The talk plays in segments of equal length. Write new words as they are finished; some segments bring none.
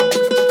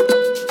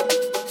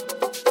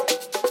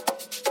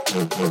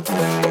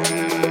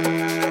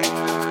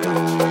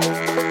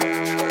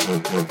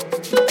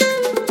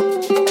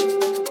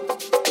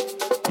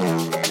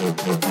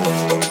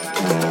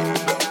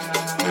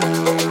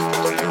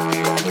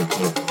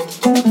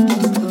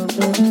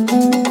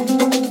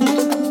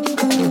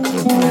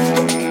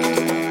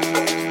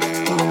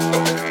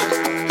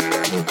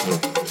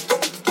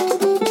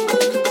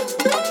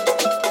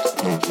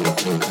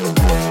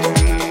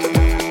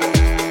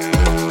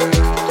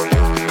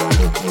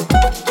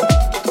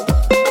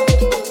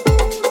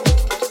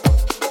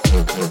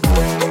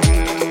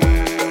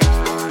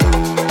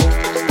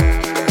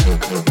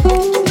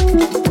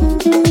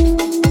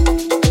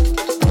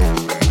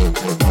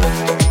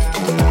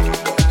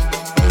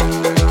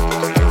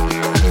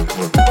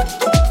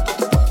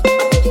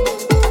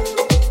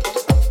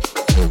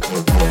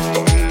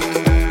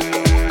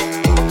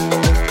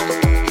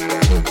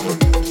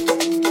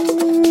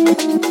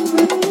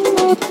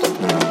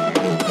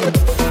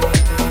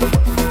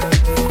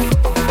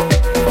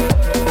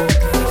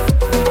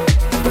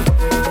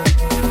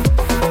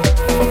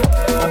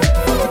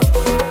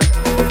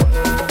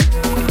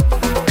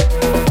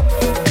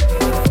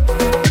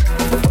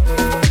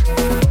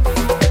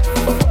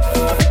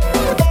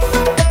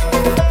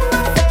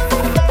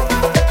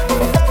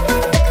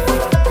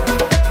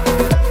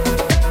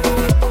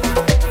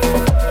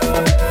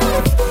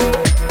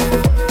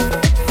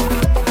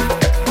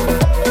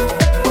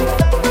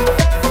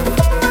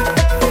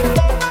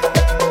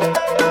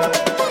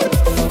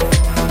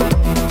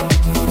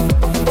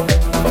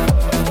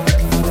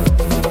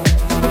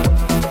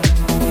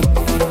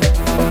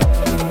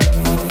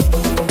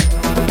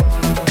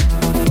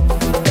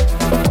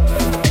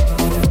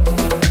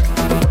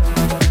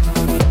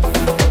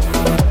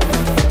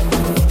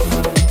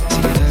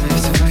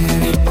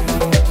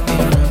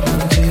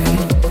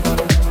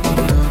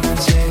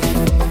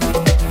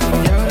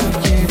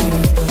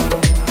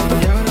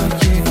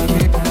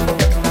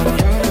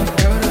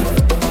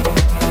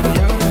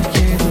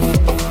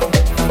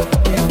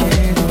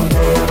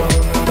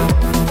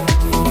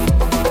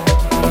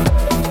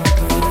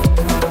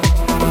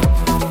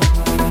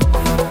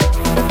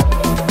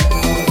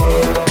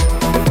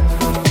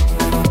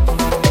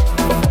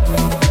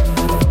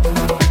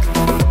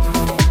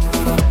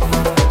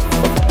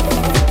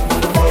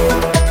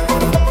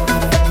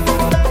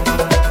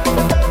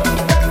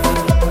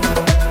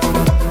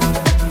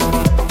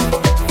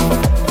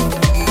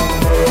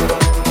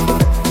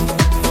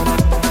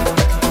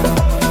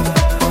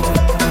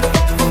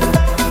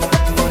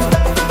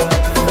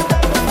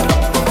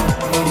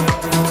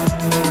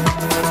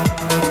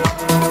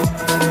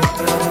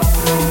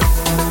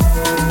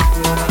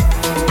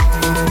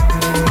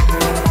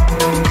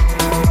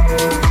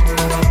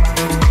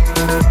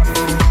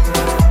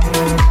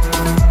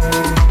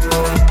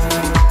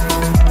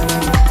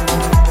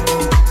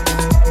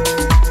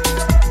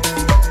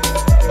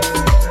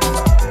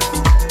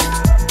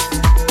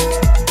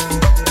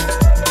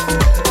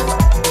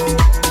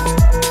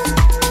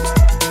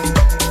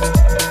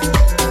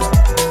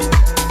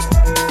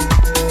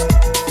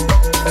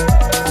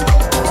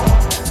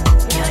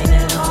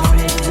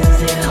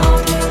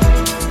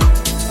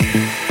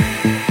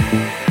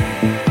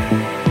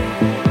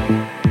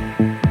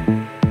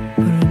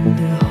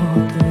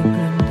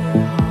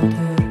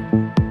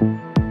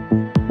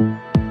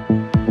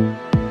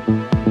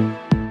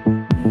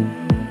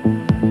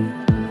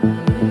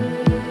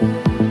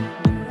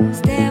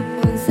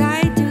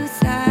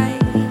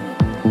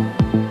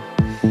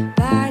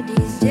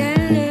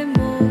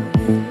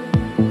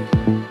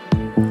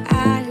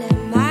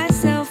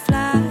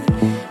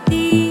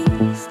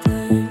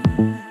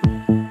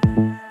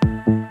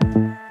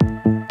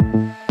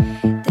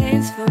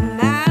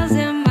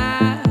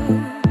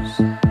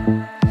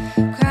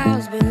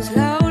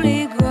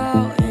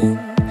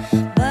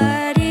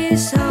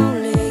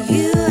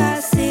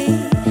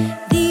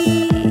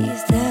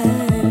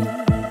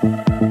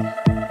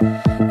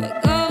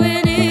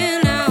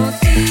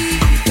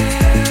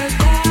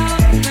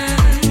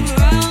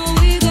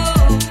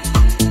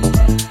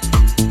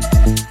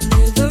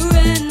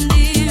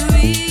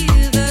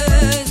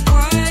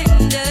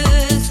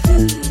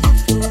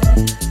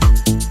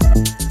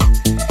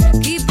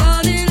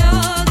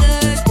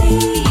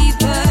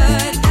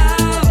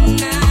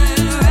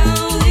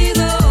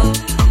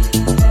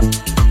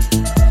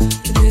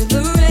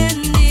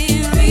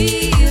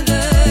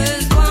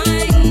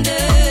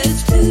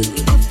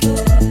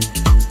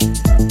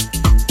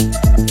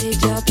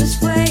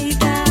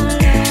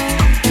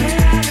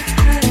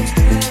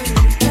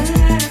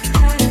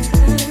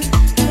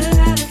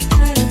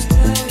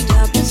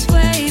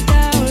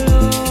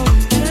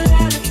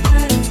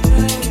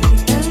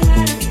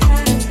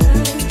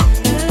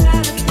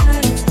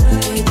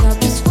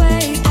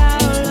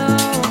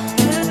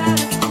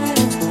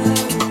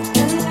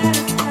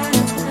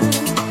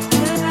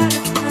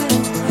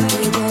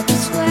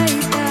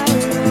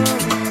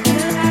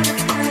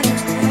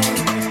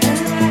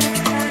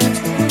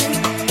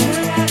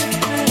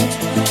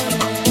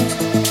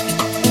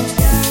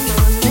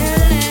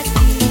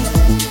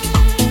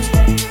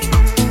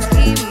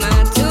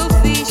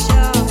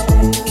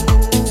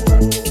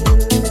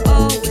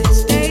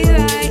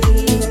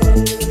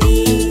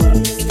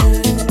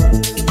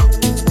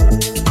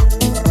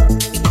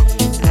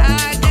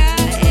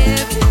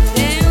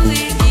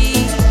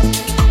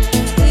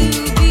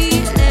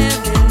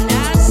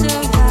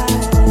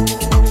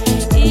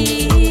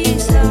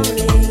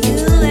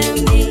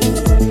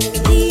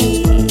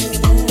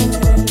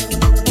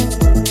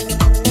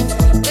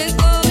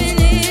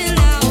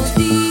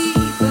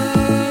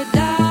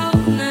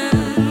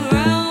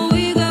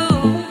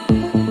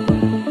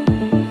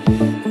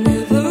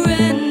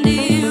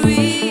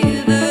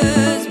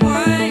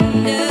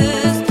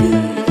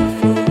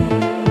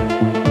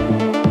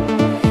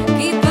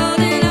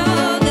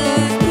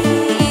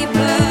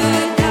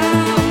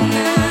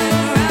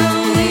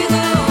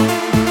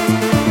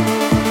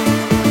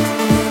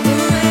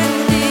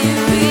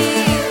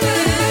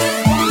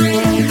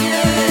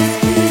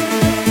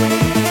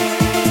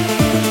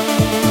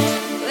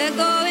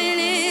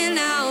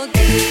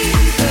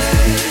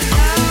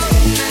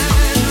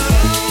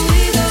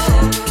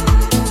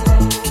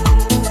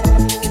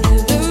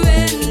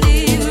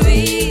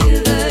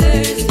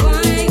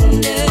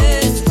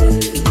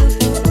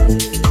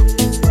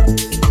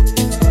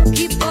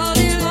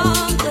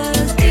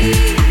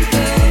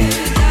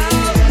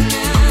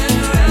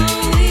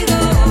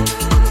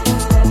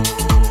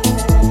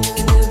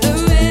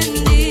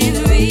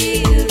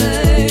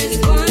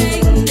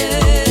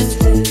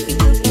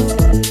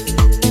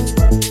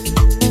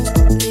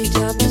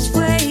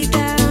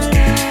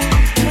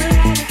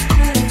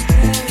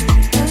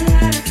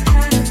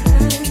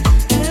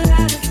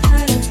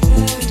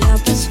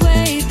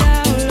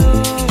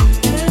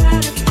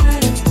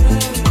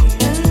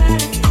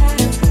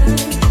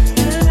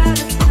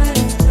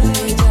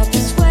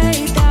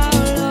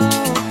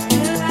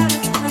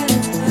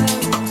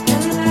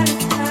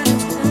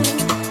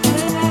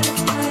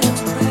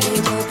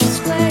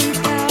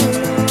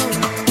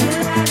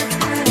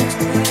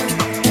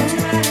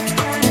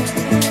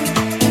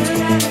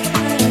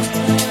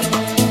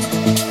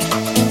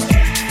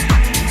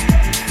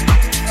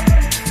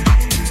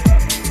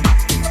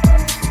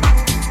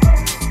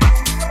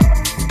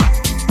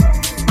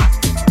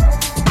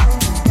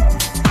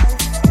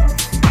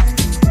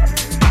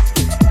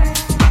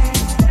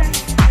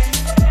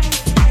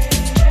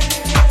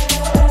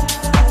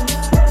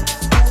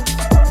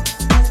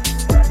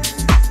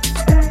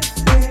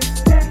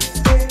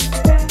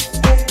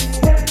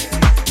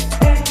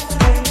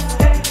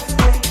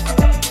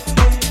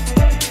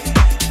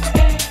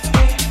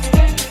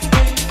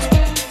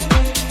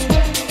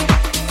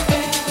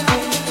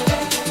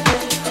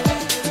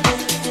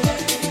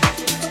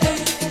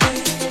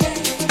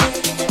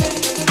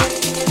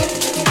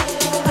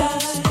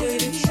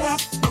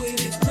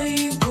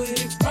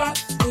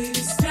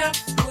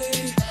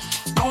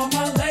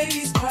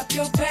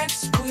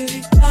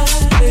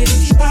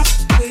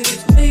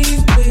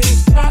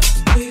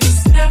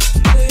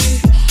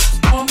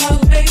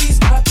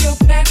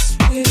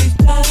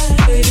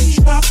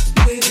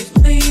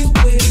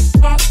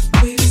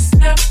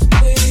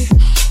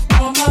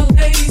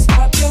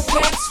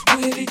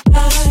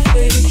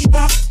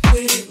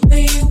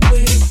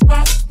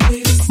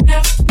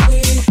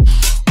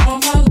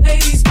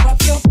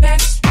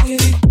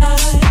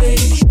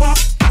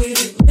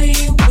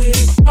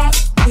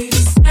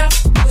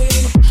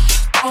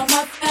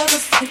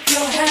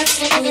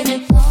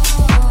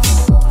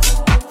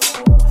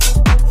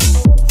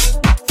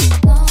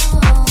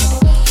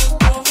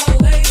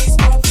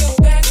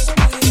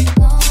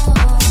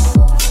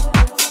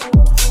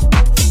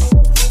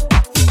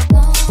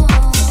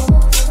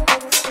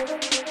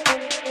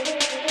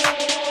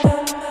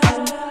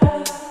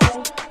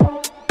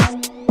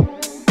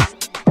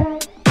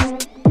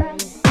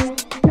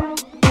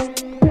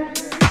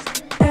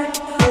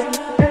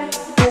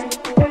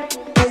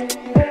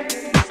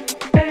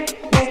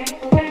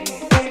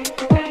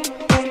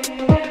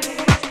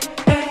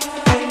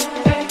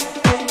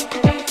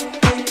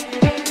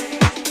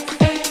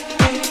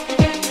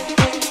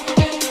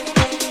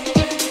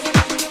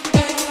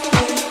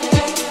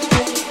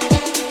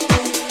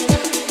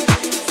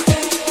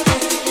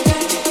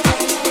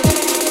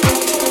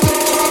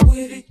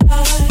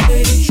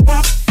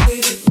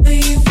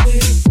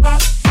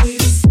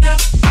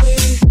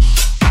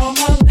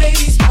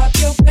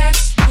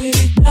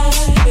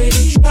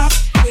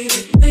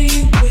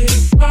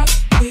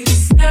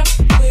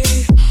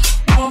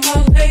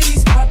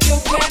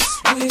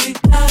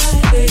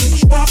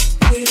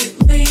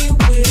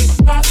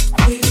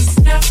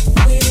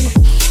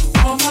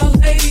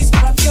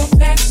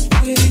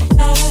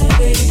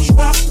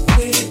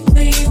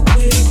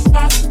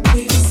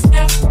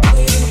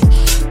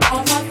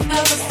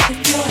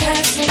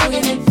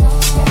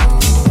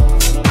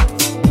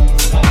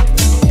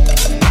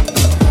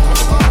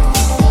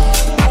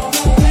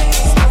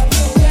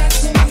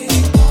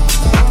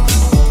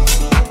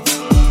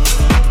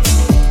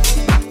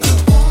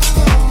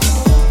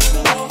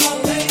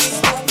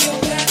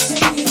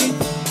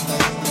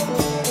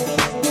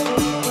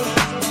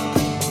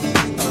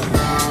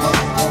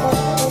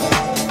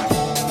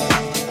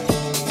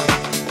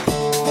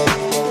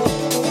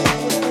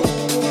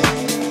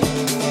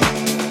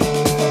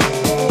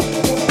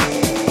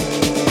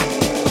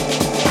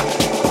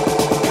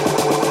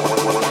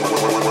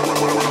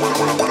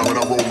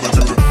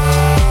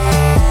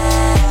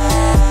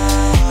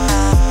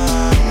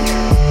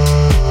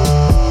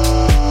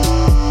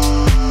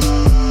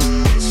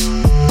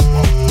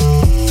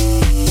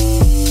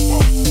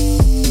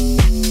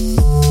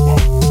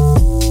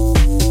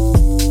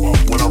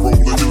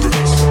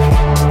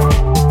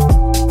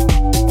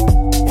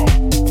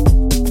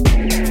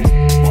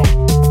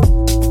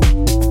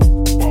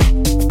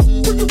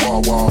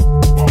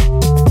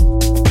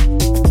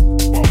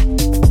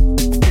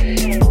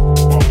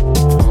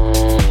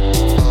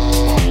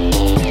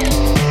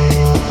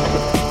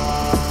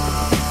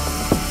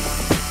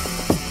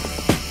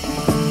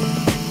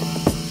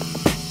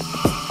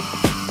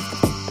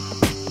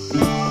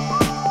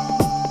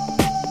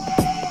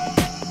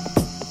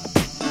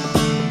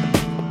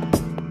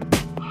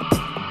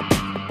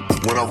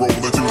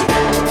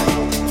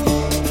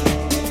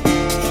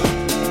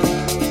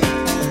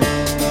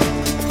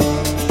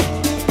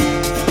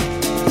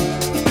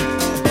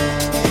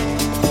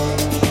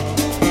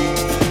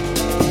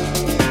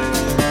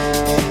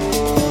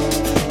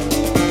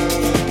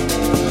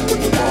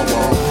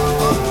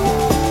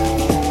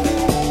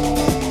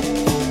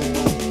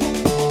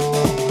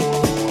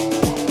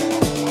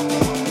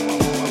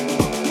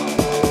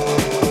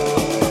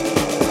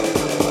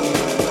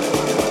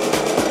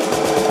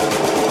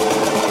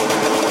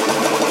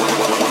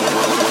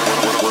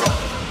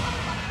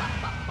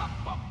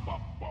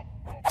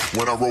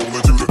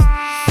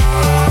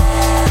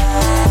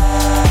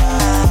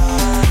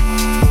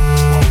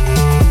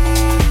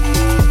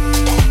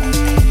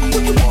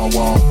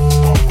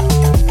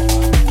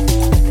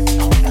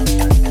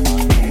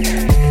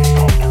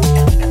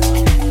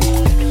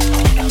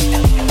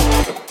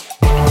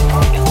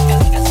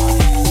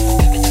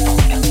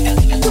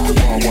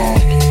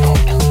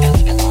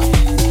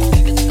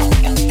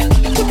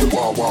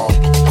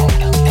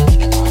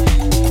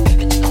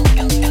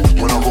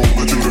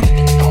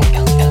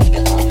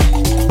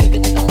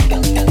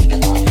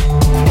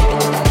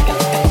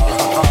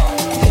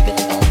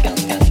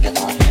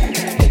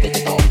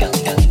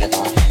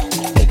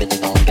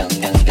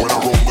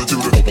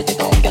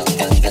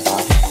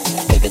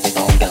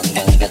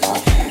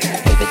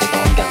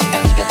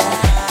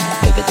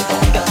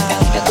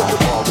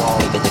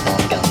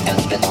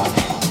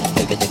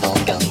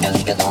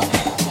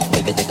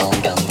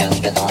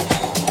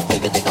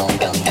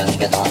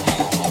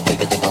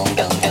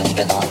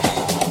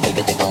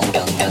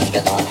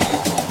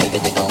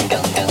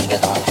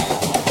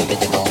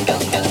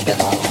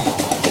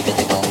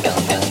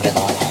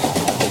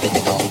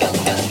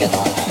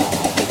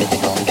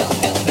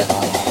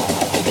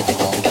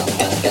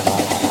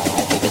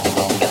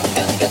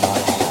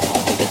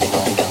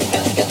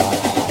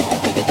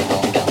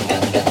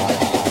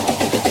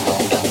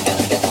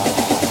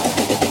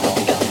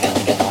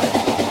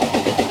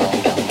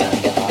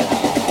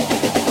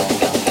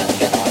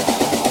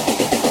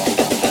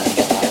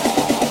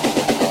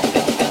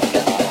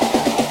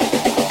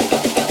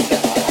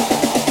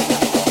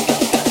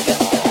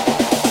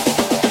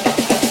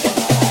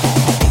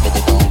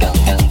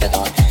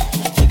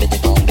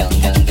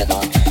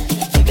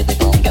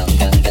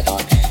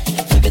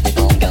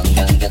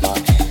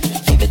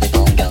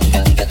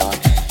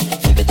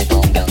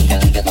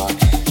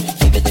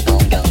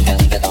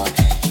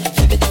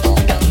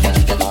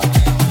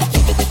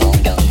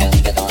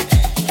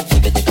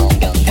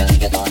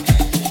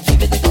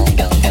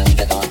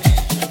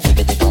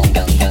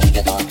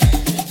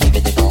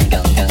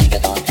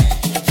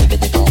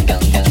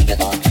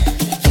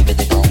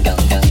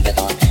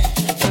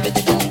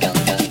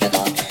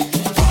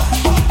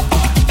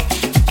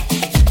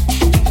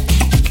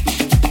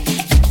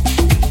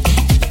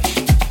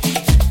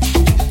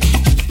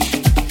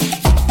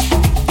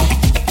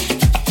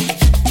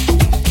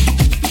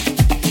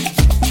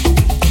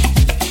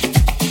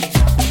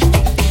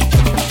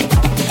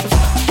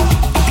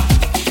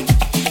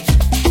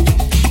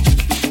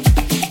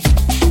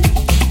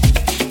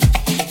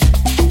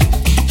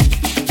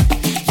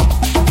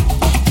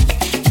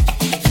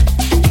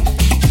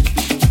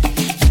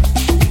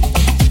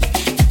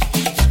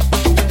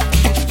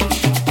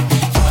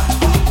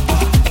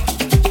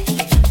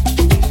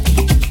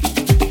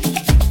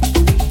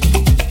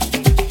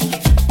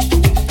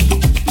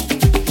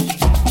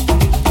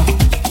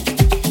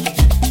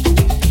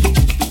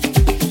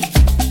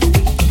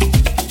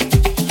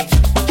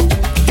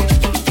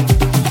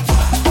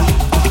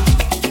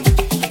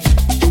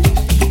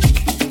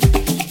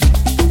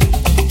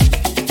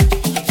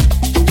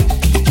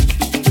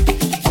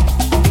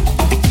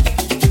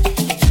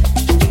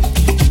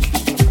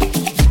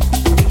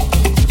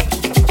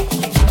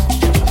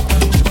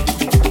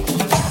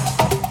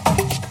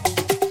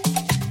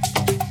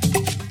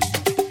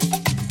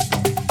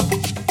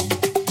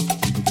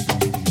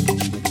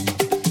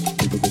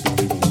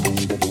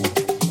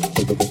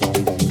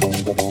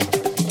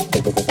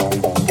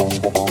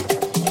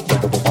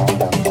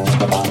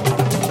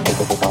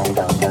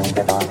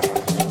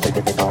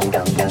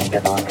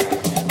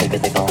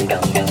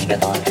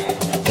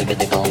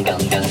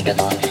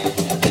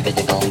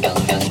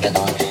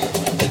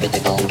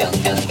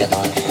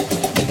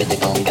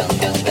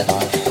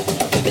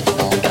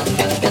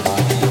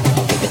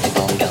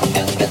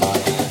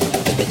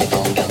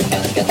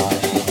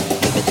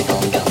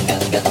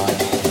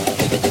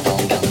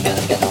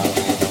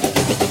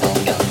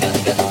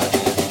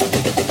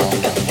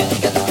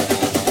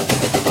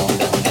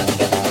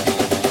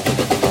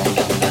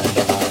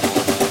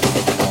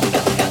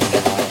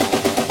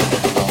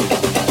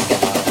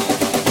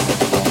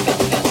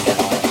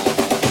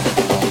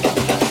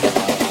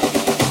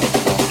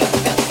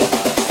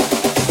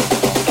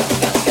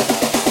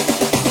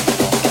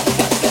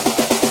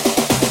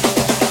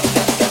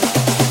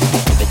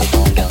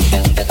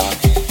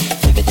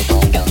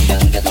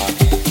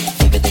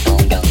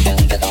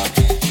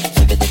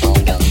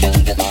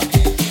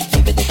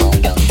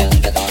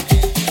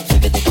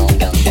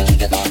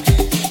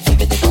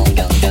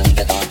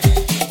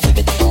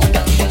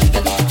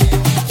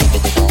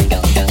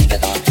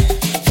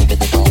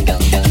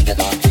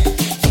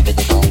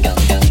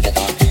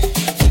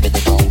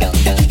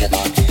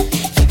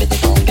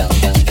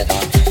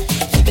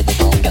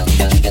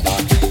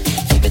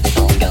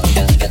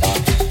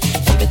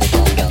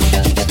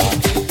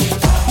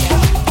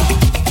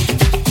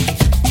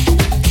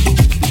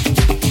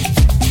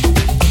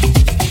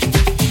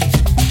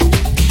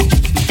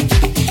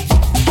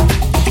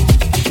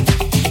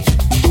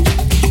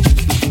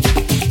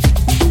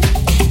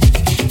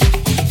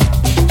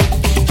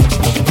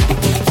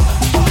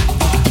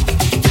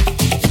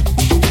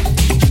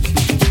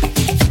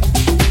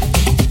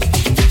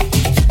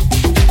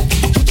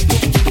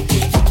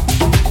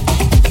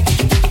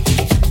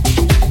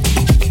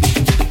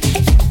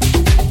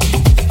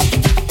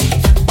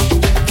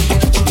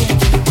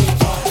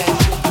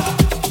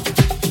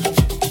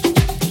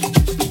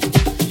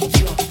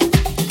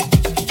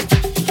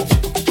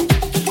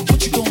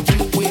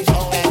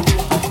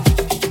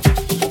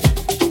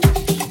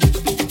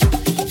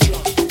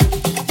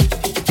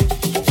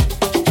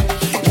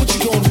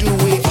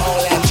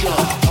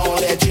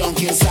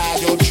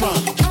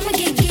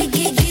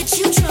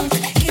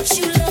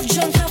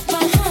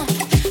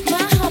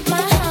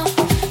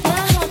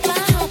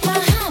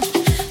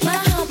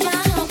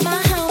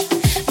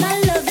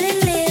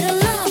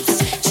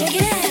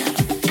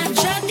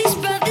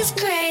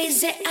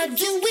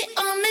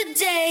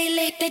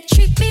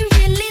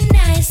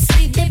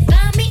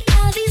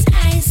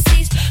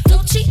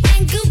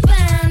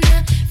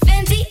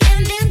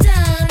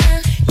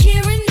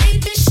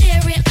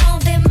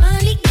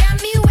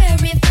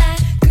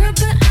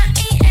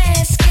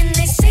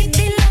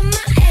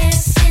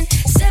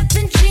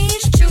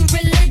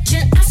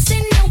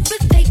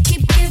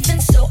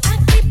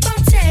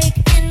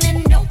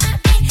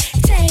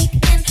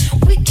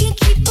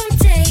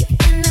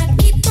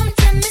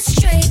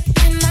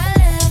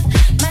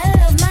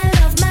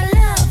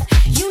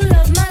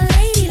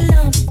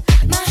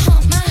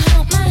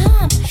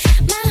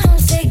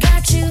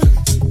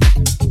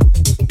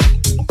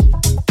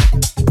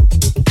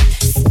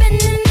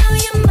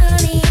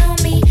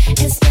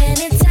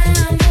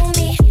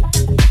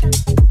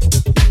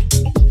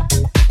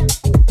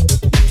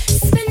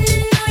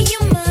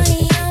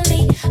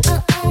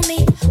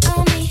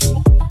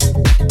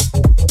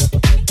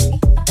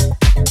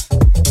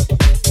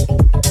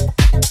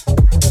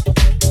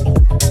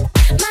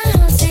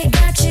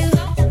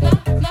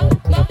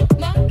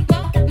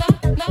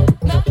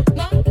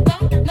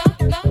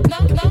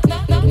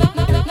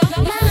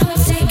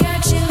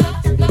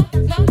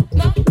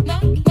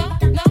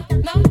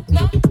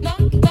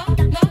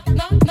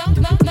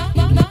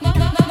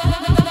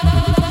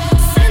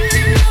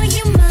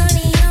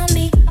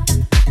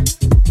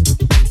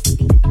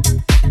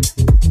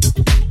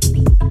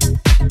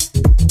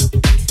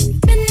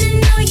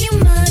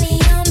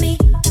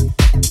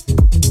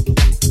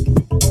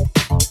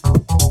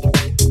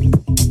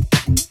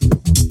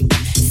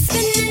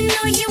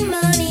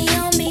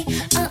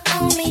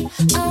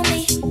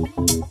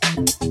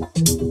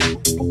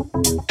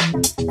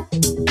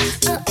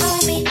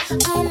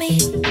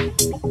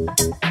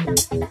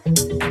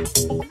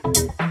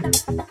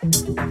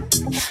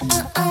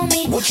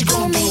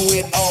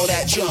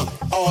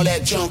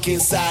Junk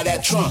inside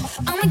that trunk.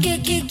 I'ma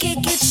get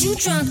you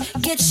drunk,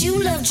 get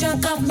you love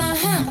drunk off my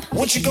hump.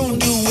 What you gonna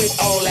do with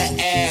all that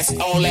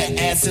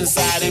ass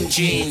inside them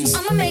jeans?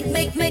 I'ma make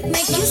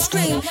you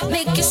scream,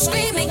 make you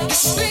scream, make you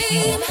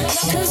scream.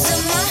 'Cause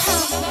of my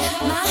hump,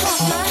 my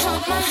hump, my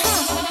hump, my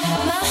hump,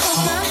 my hump,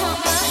 my hump,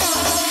 my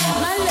hump,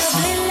 my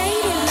lovely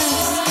lady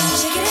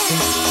loves. Check it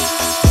out.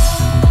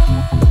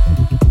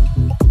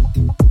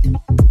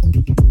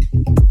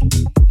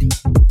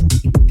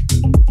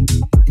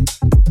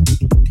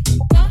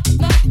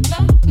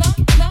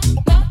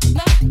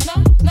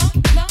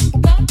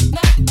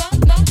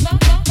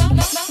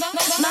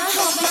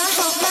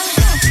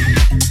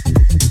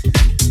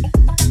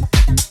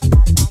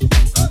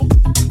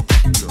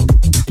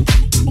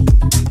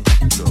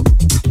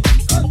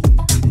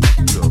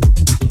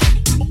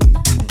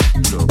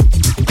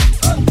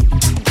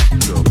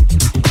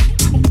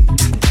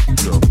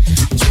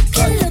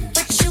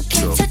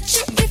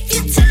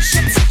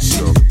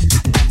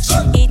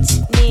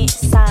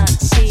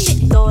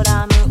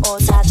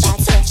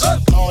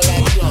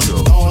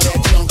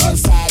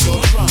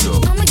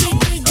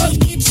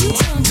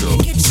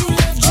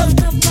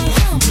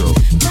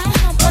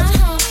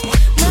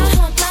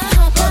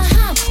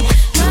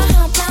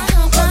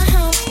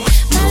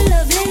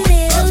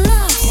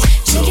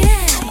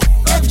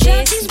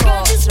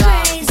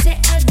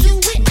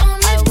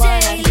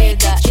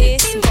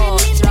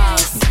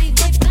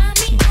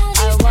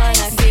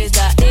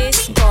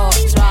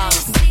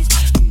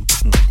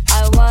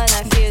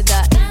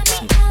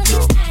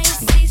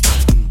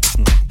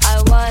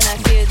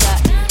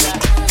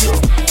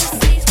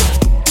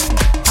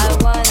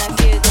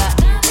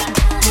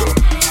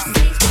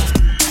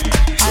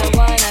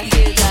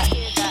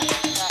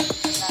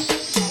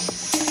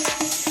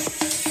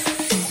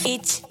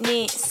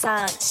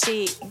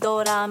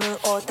ドラム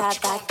を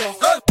叩け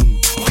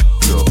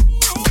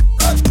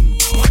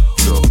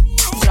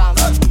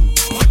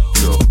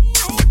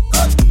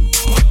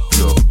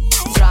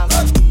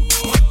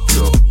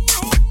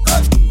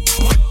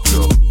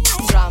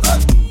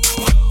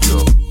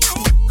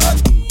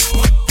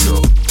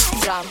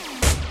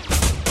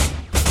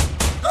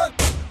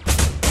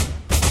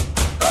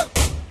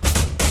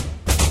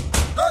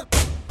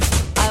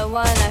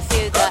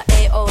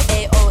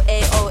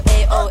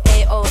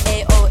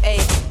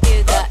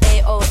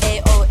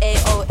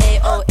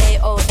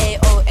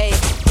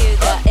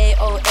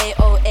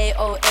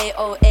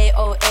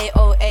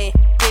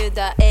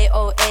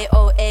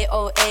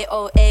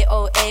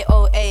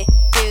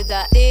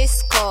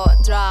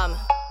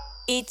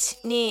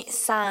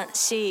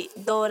1,2,3,4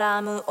ド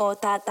ラムを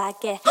叩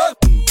け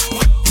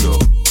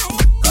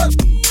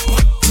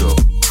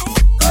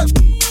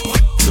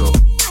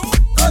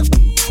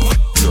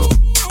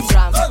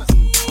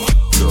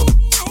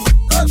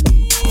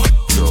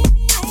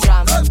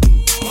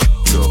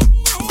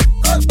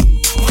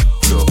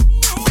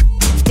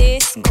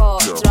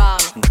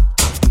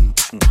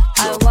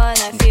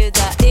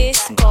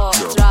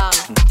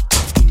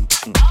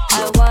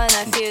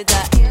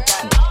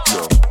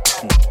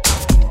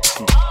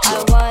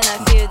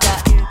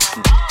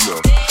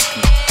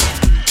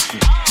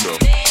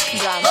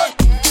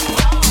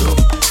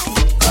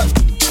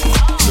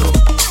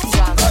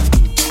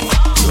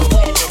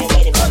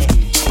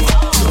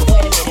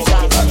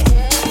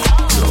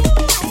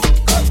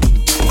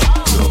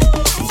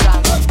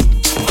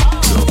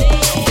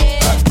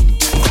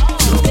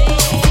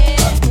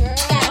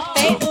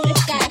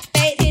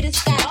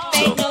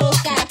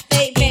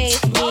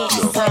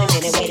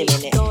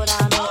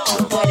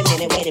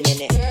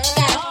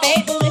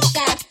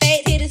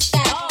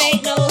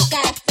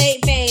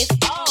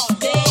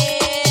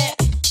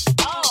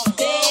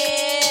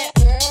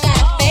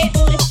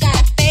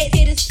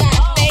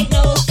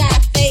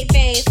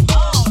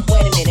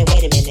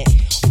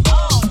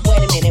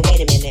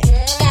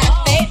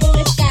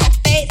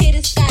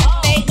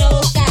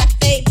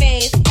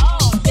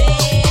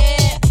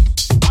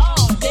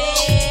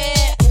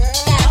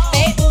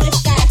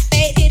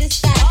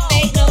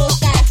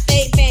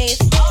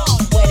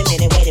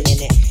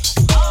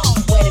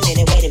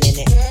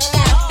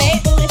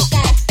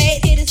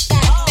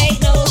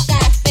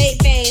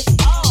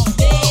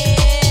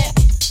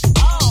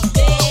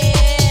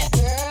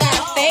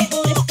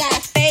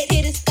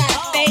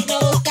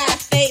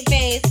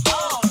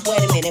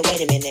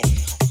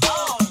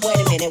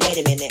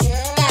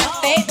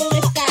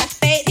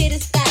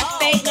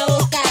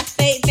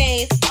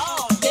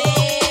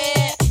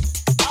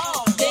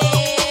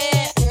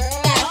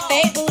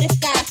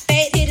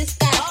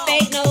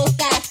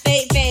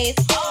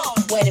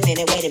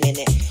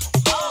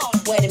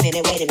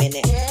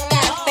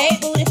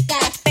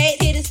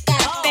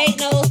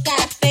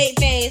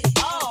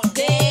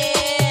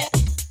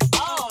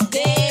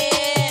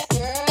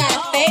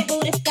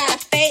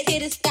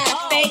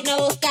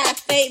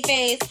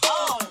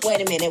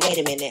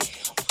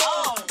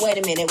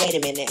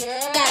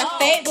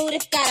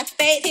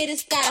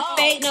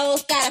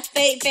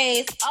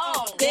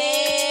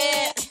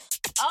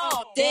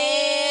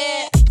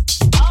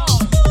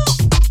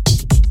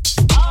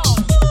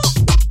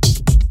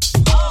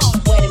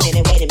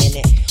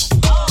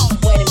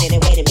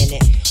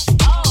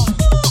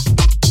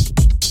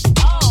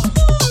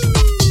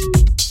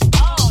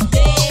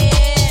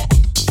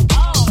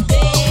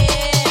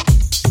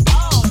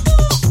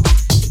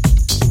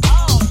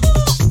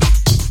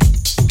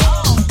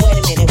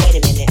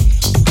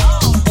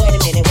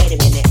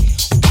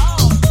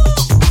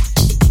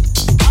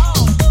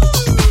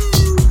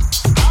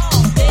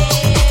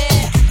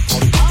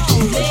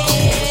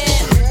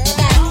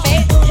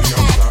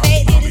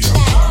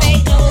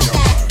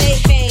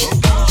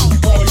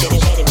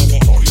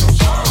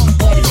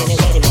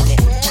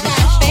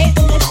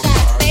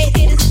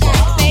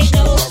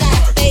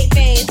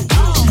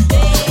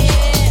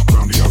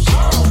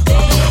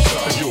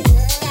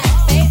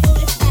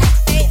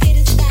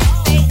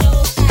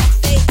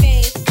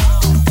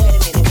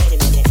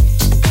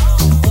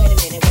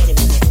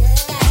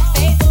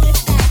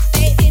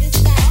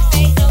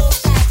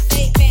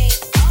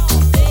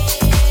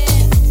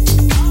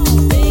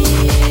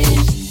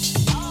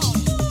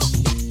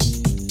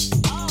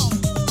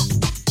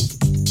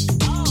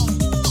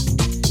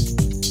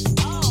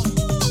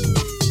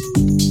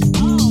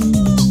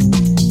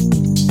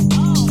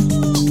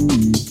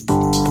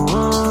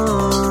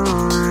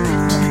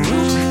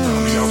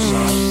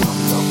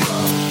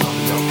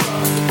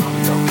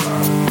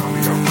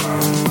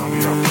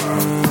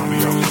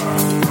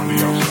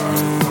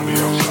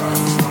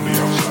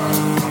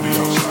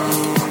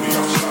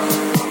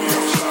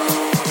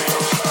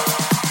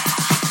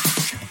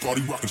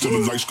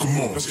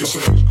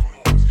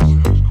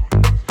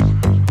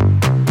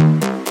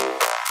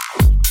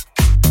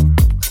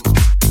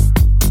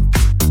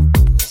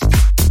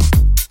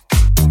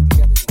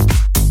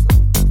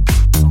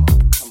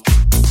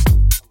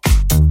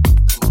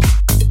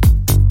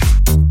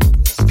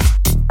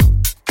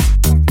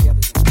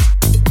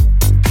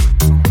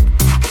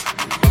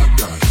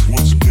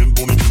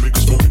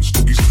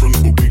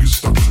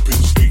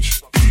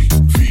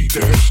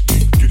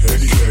Get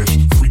heavy cash,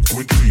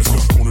 frequent,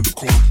 corner to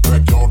corner,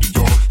 backyard to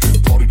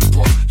yard, party to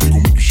party. They gon'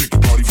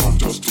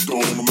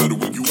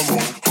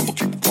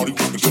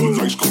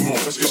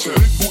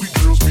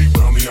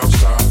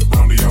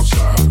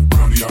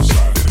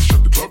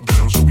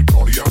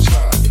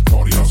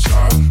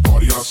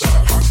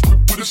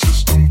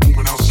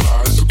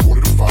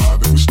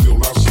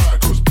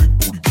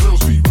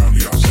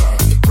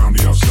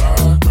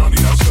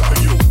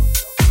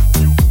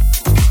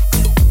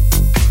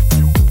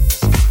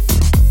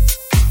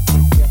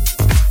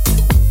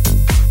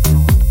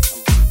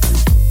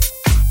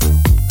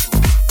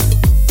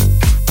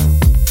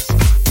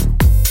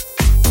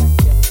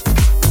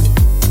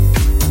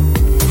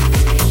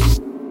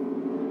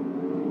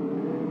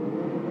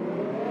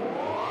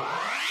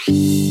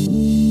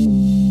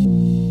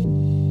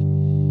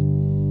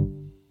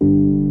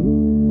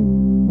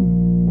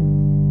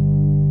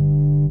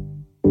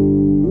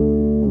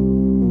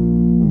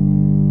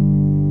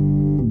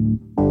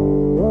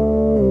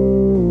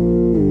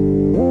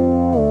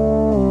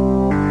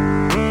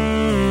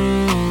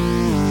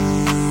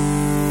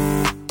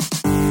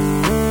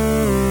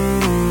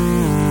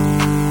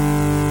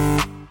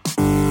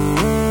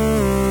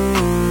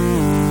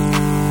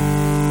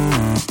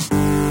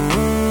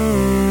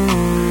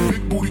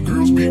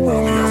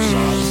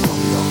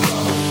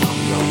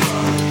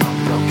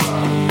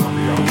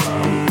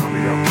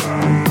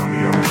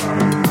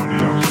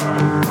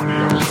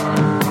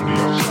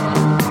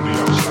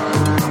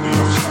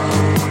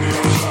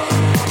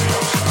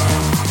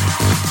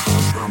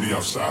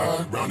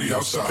 round the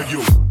outside. Hey,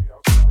 you.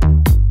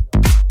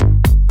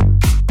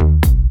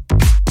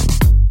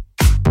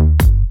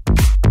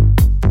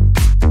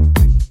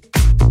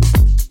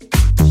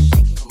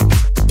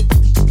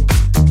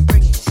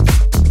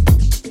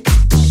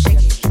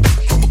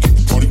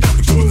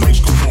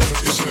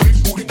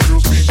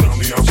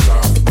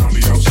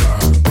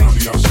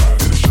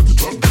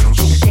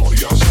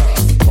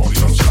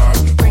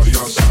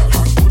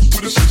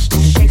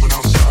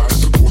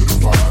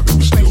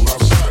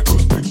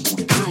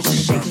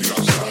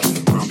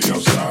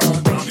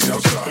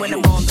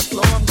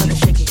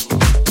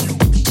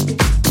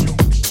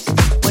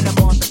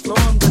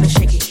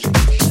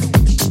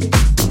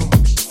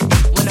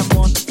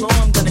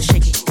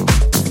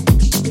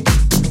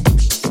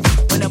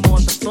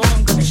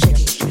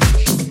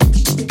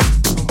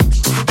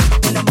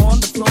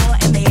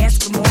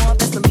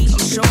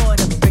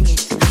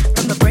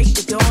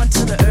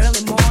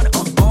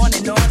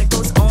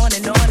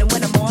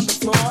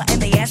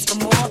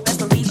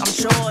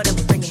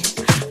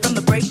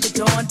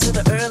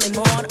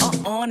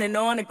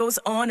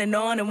 On,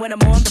 and when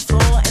I'm on the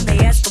floor and they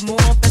ask for more,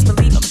 best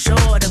believe I'm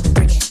sure to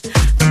bring it.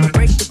 From the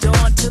break of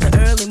dawn to the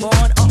early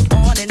morn,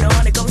 on and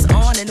on, it goes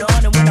on, and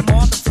when I'm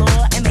on the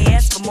floor and they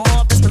ask for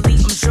more, best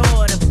believe I'm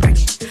sure to bring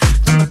it.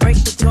 From the break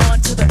of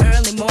dawn to the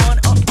early morn,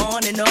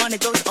 on and on,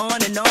 it goes on,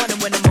 and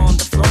when I'm on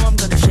the floor, I'm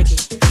gonna shake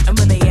it. And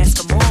when they ask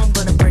for more, I'm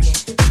gonna bring it.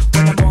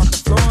 When I'm on the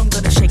floor, I'm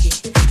gonna shake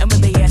it. And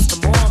when they ask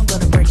for more, I'm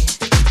gonna bring it.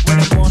 When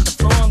I'm on the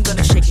floor, I'm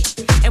gonna shake it.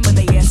 And when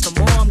they ask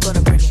for more, I'm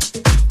gonna bring it.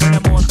 When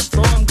I'm on the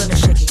floor, I'm gonna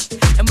shake it.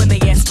 And when they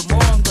ask for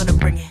more, I'm gonna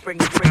bring it, bring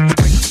it, bring it,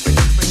 bring it, bring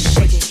it, bring it,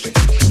 shake it,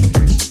 bring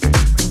it,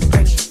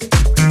 bring it, shake it,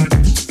 bring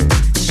it,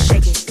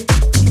 shake it,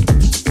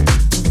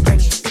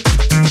 bring it,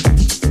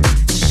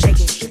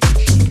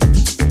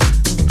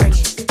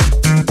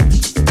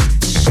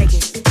 shake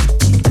it,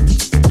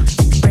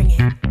 bring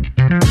it.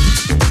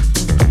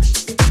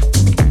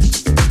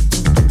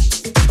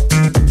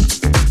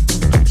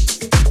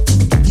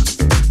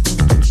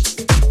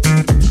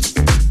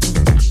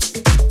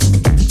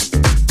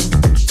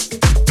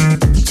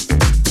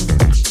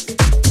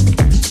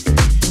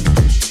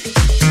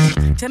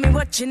 Tell me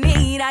what you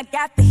need, I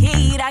got the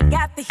heat, I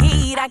got the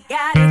heat, I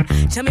got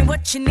it. Tell me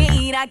what you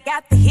need, I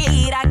got the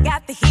heat, I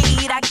got the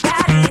heat, I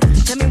got it.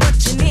 Tell me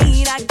what you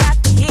need, I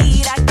got the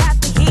heat, I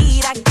got the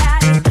heat, I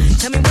got it.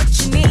 Tell me what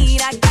you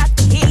need, I got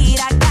the heat,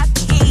 I got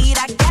the heat,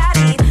 I got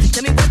it.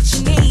 Tell me what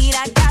you need,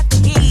 I got the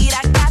heat,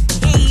 I got the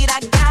heat, I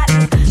got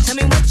it. Tell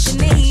me what you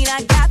need,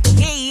 I got the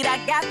heat, I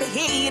got the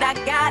heat, I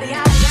got it.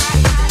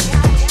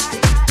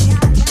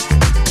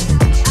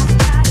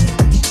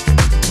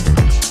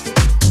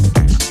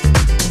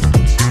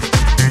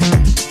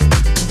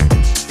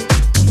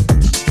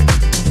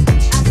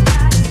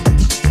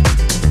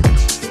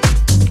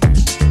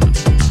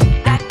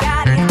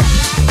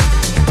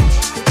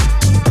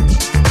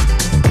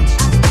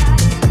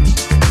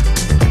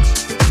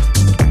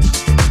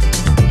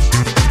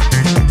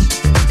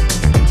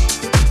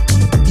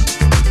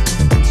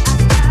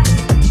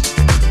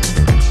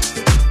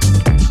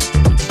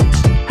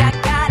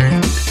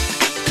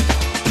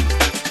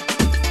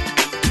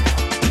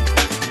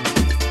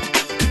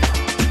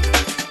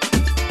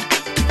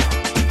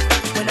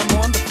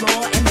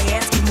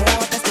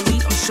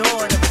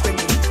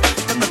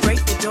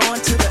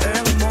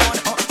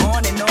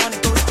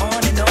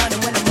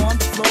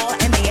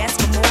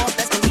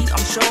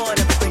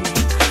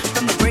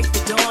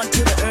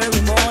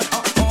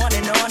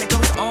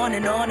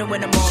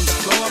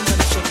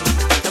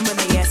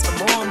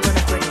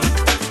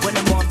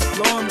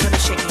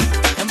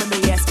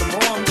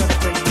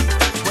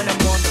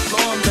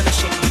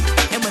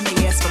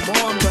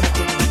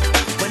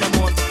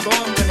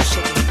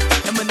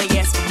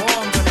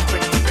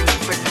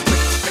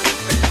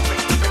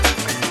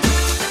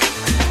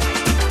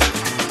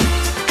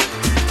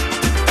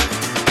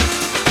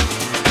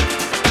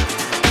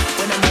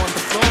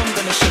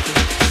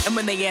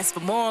 Ask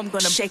for more, I'm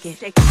gonna shake it.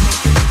 Shake it.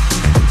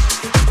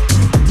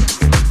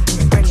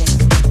 Bring it.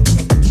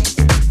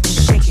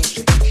 Shake it.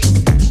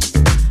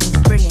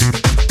 Bring it.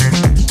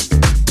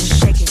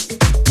 Shake it.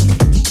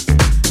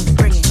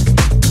 Bring it.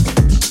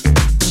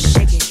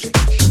 Shake it.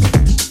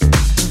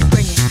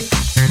 Bring it.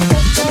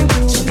 Tell me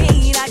what you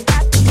need, I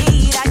got the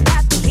heat, I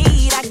got the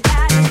heat, I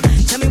got it.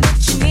 Tell me what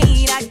you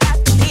need, I got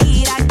the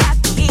heat, I got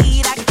the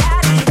heat, I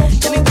got it.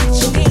 Tell me what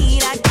you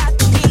need, I got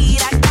the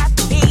heat, I got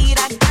the heat,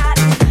 I got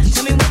it.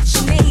 Tell me what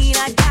you need,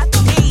 I got the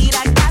heat,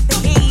 I got the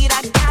heat.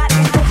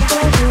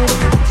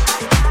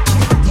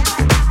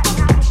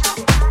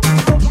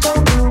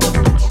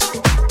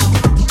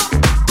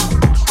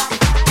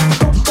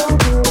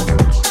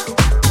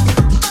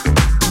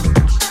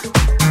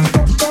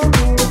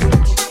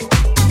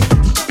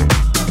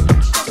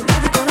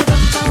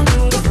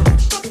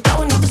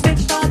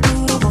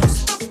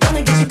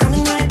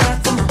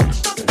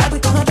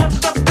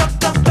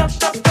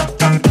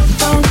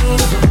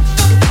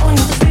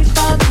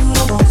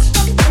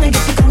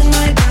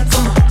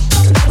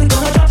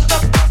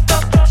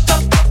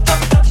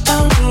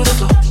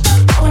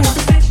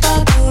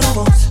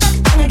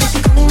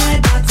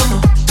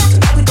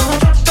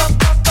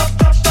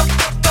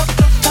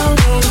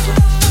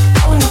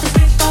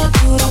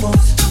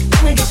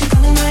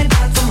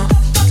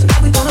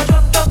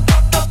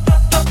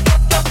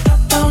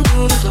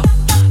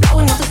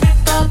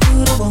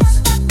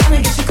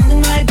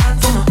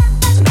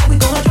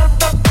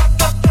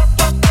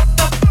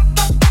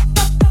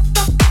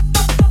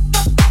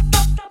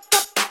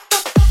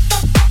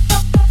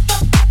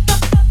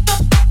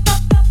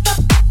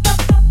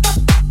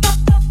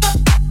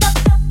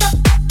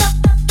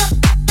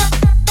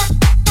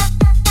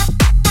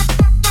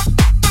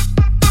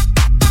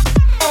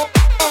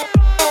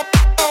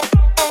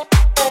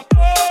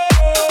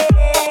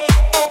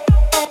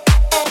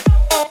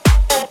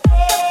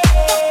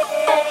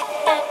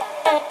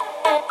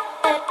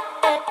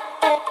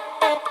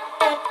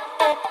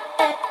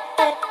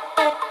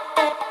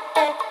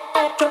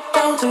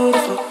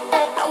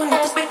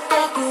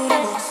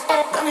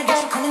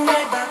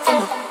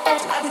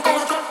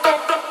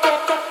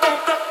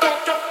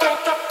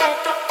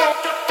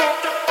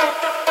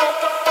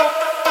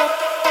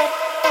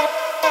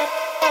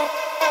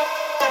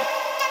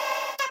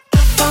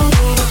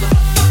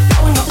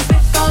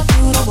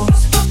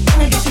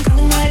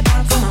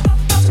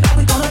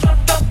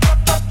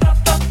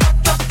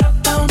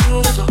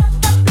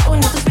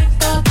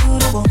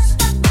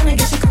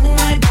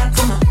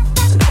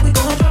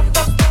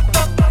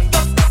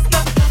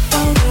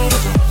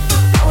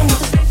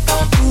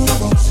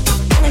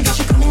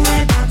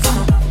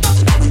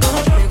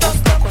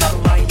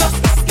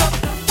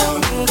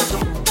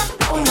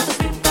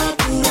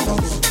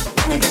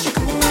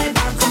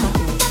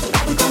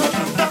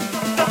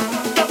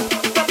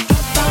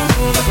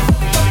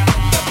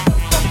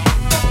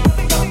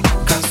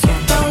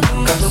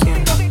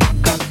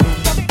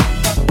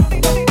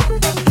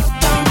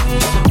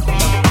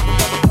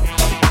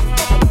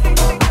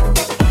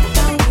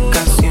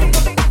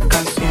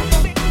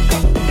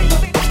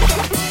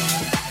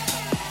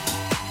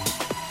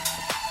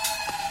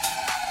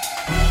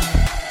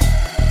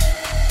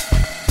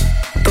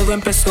 Todo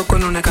empezó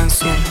con una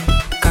canción,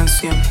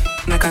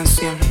 una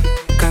canción.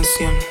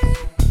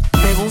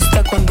 Me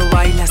gusta cuando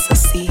bailas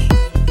así,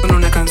 con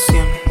una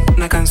canción.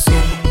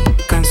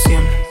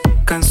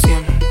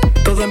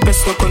 Todo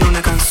empezó con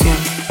una canción.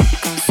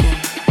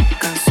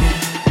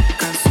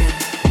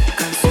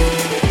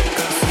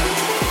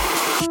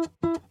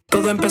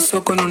 Todo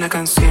empezó con una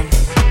canción.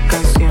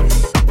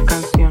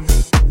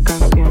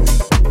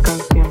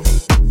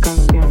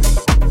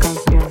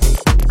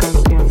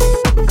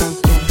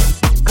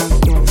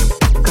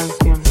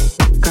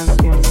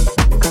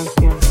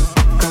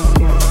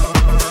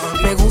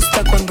 Me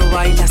gusta cuando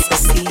bailas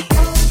así.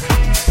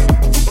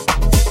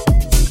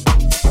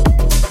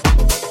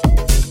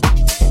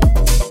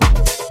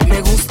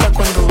 Me gusta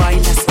cuando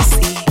bailas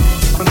así,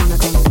 con una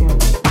canción.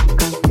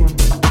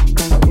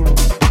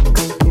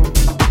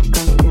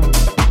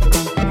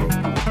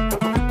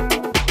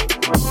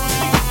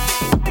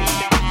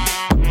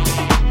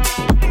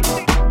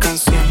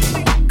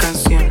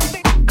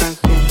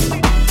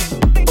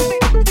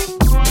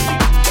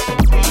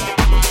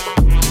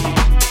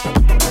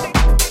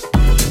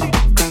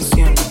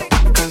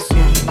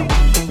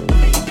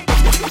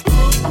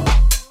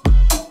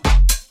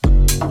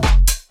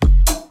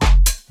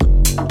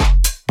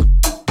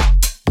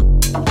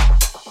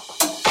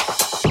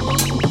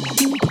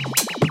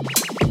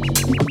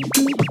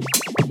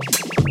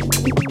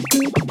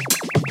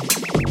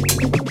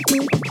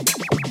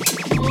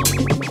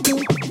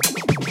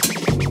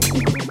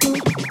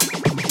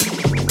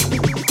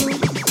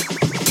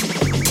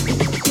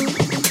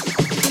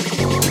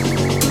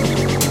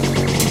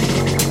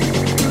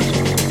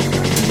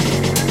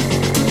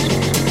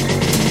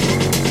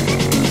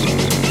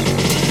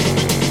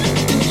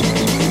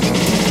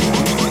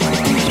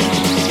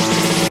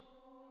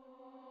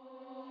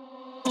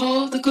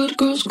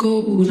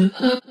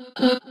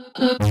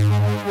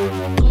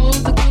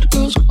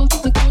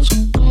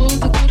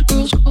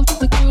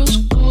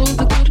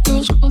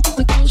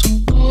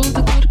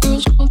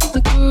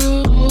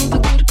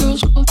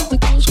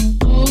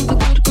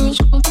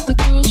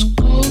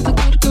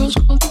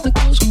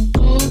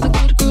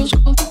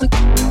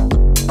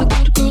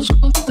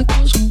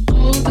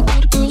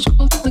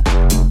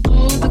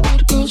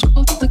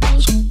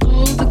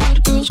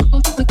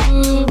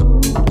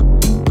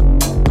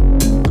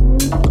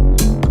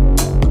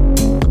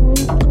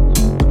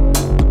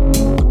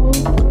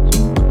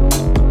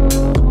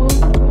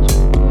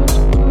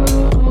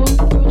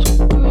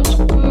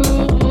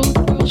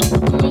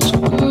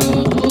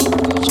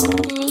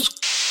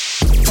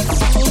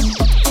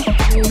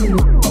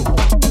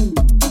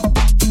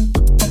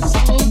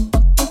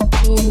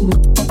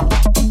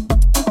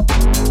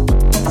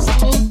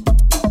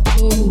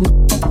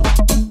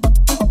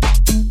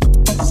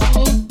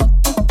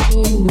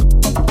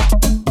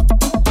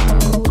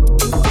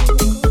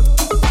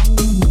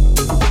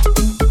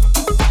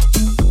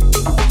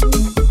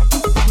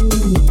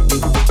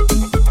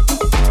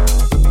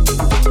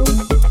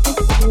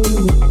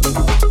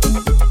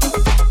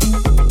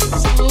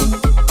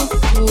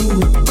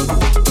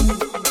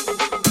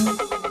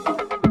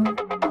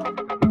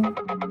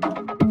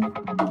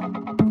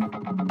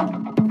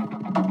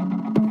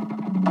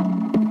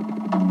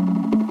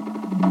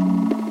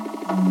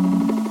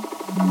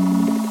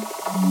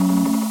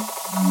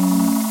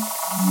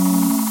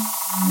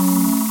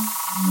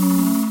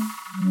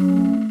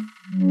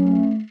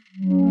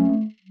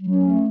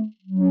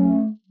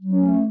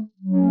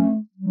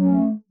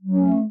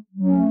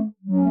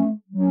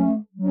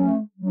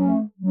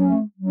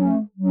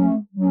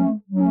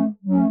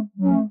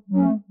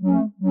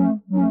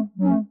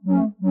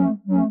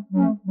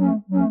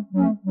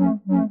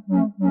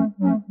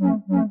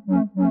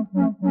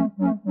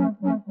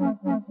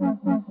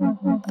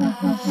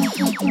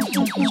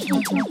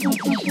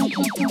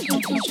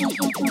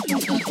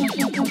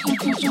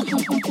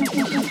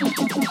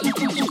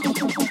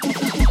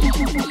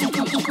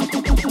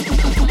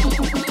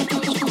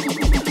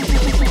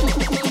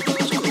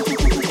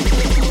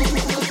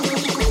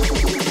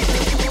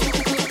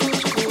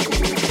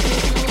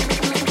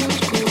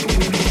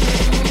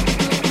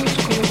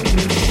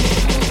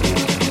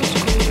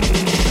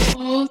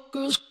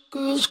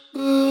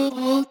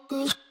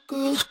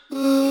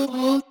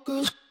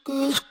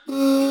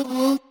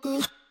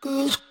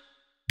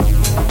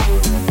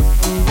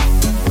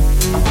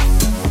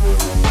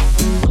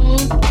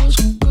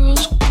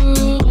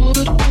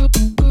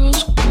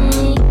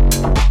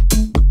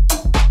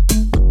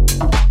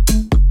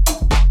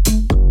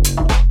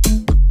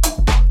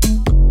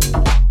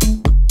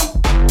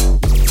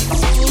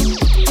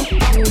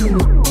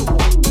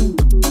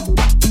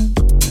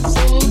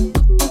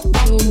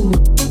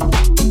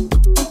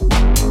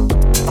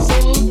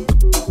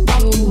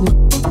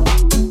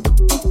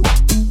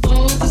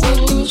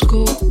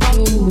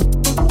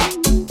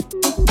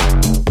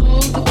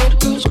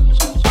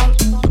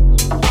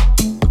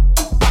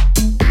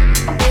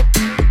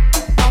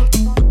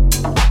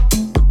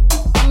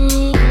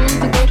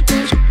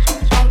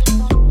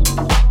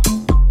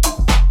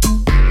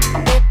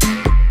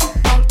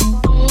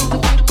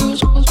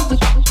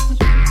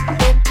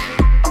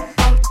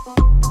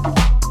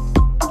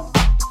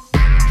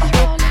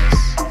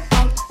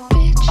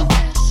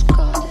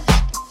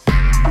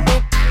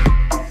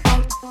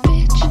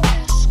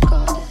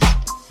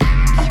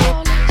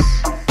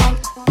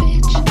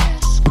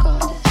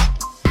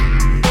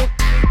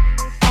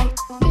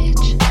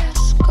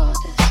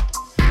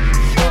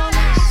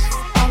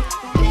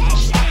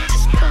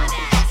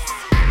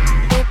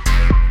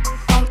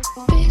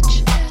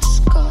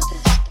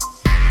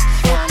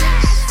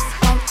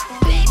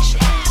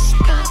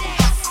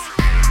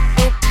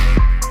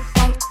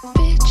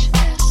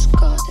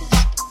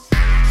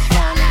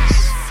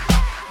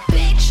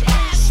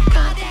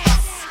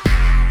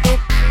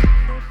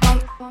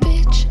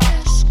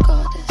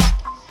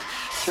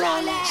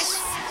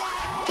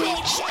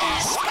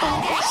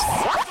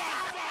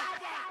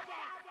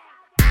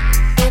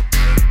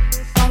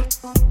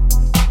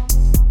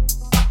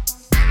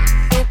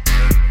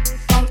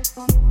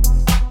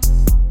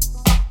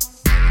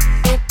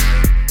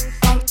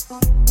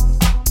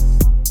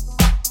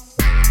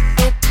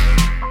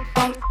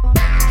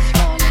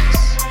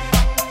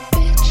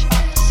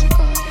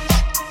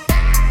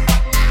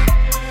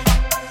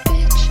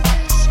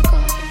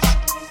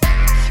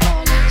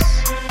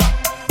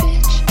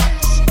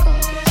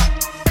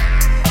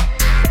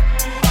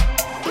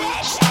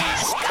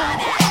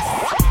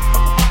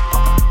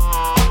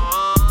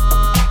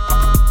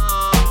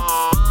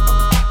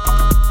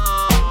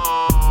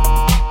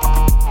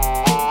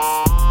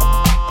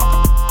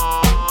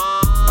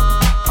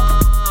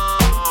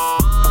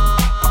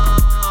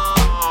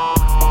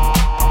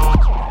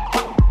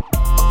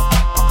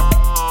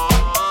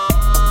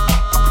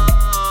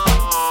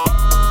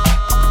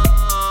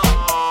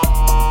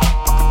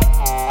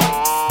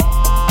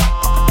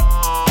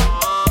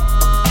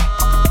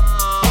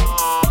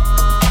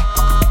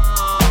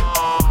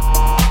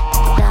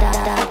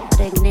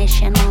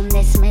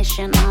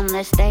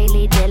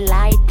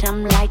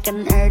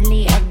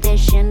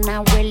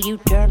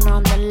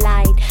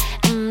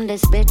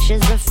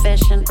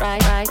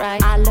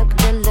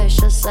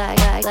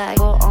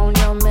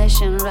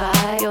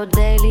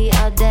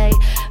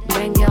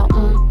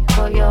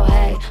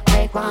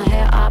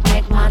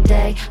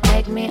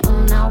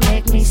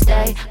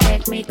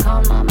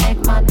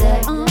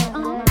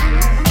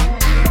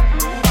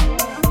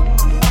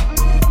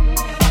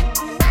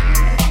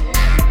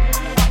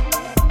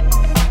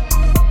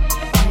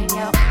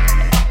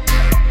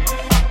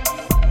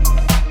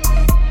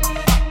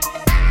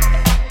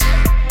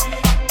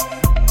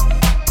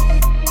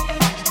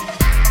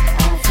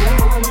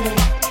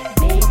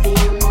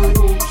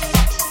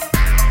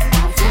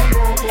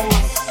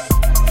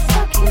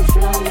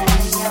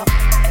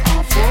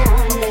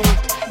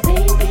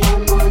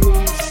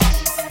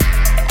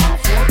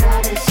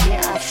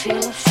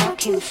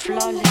 Fucking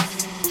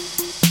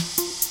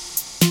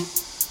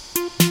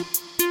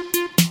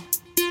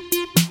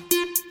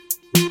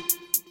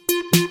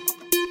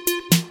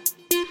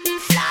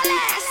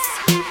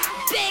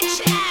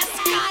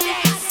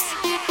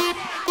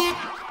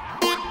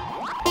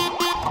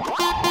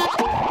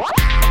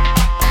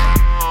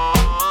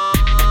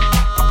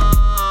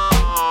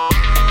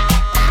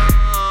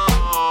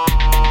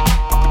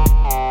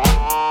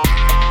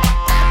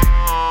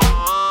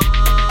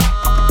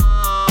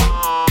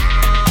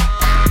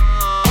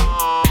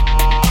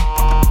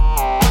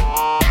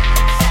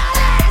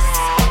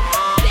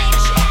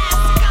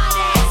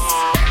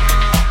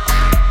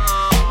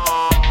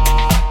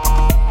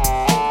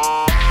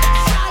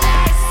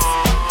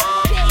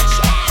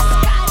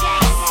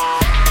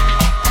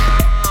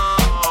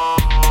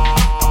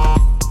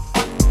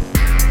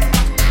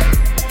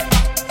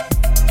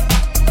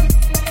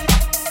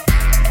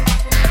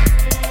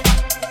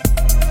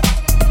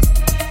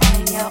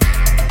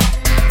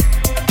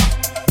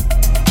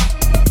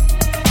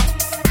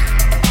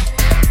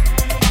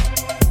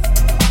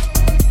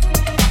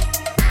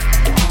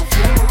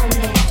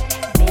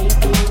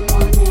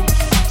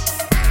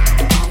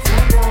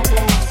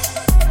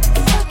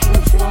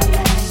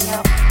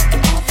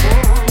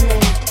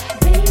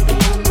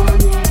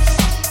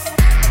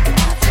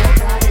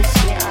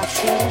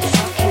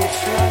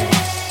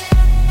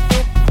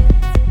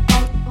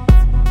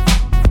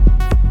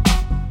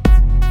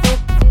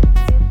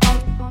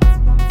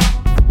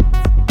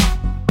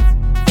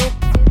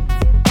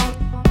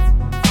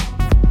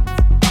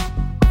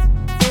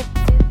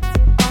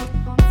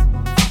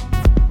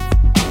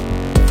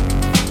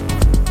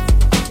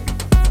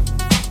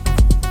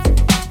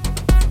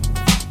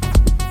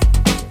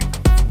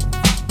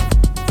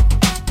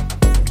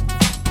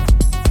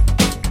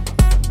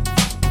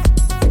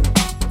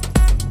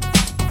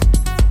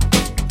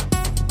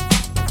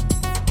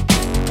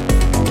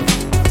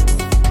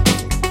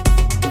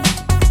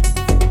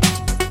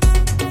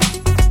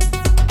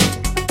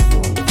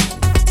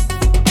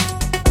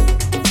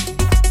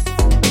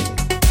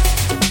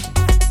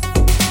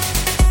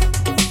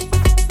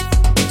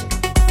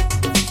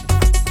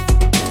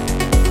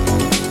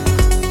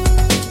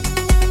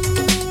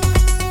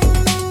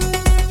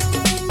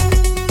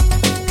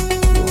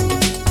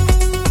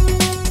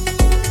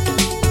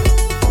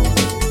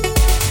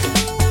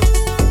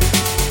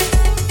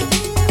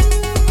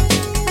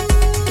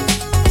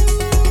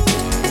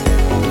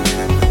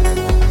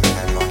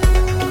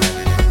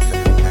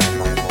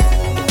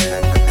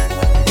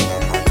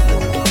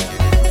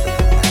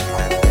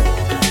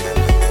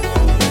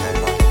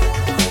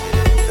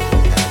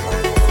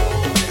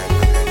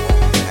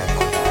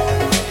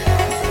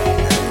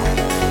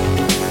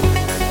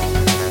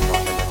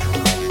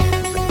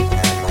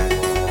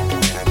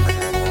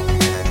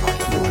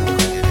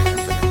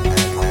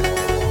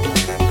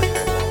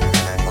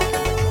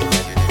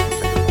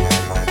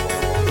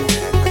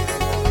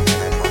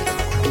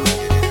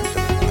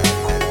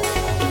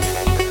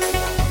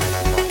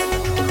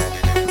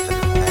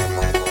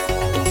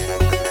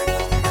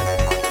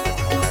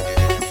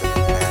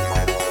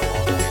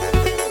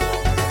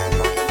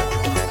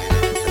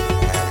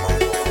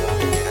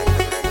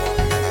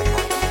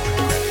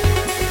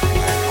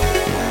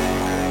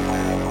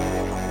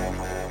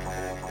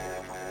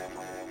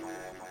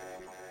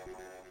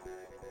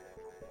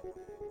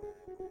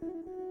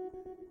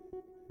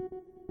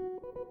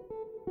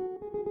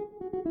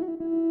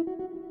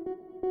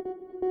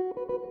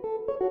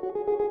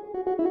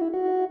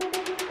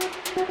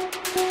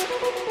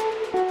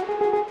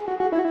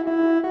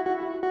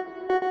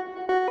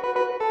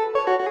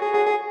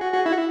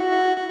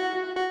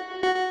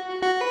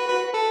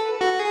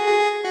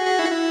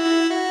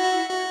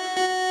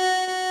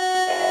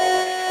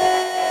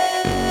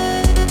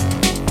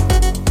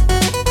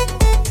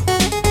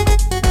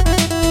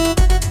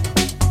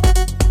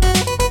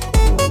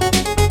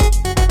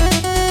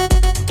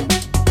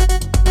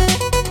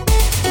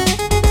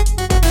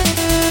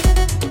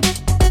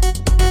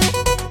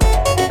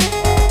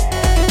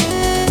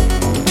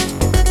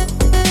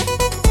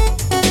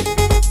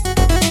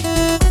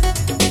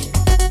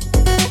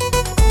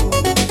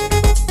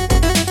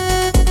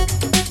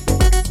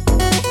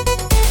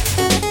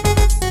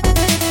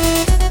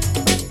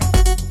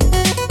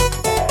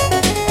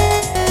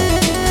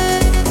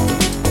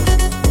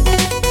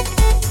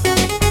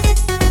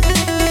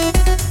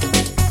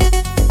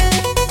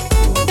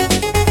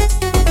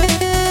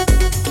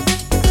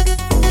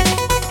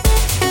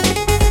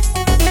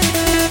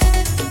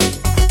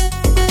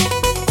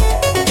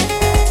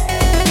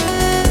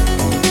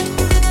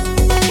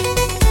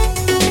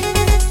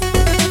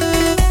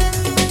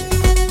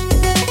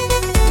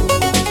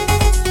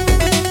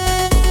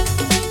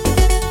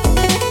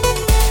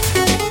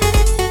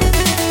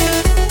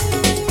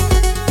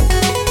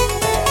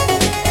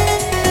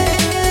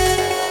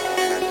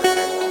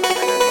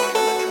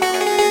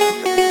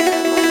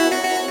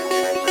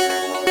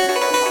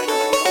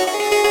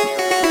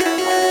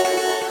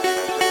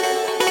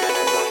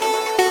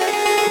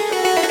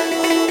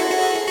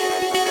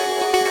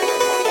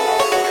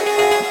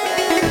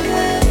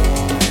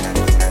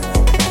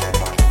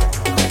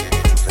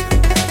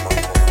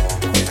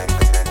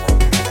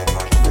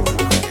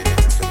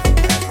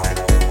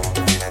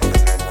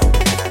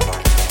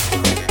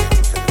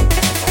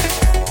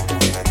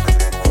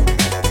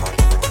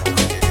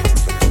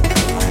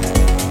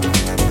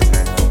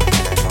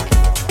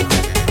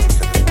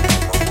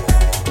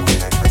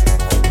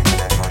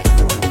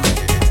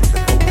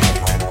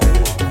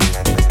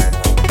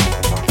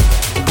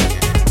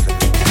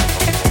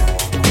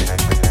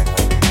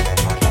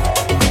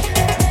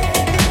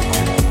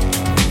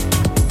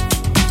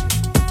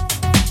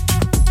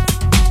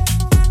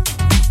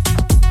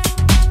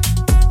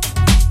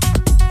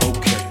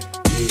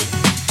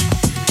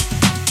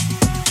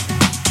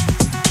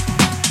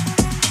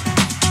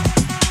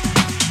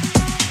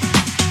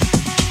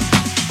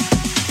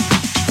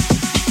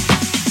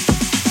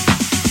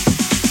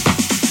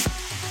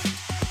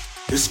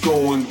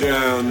going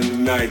down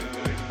tonight.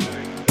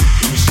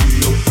 Let me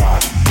see your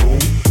body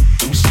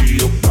move. Let me see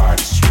your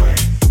body sway.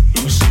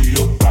 Let me see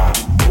your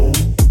body move.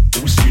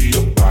 Let me see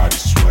your body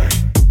sway.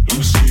 Let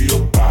me see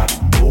your body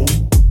move.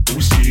 Let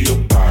me see your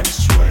body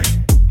sway.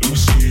 Let me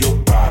see your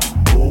body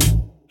move.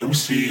 Let me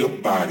see your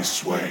body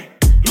sway.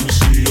 Let me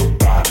see your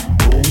body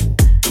move.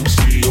 Let me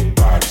see your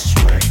body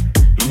sway.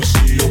 Let me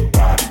see your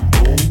body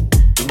move.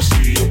 Let me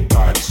see your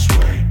body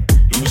sway.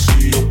 Let me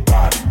see your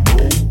body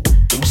move.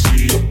 Let me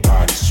see your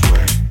body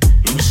sway.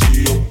 Let me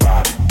see your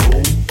body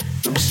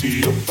move. Let me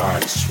see your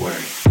body sway.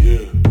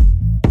 Yeah.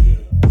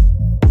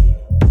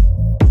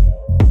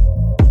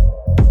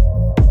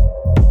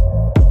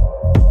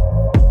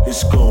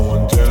 It's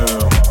going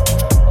down.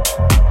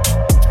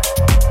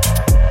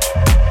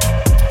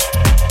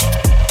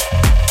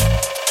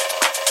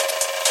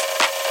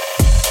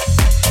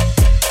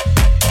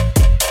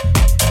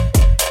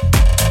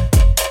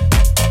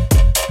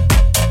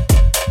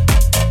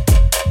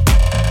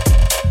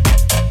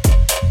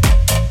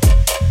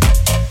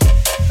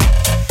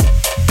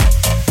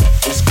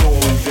 It's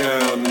going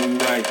down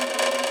tonight.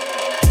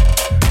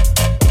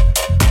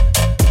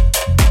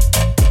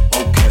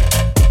 Okay.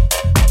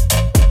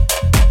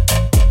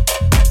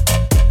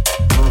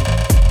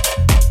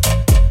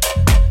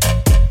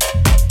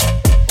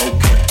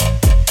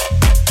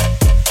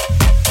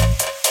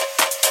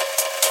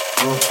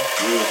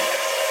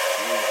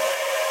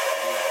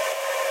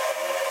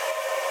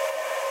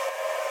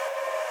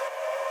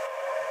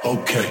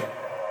 Okay.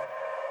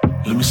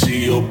 Let me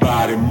see your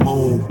body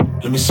move.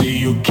 Let me see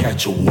you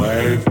catch a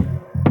wave.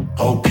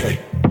 Okay.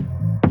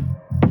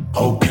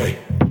 Okay.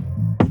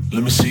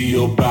 Let me see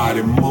your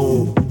body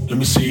move. Let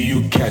me see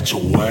you catch a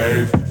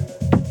wave.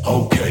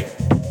 Okay.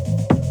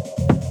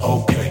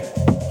 Okay.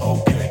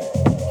 Okay.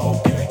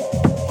 Okay.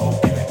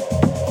 Okay.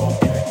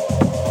 Okay.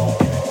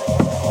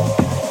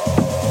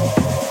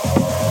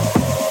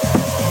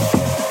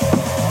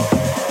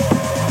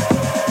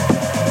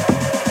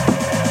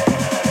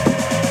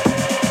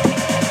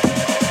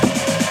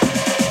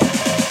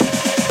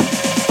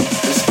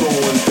 It's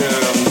going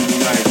down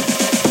tonight.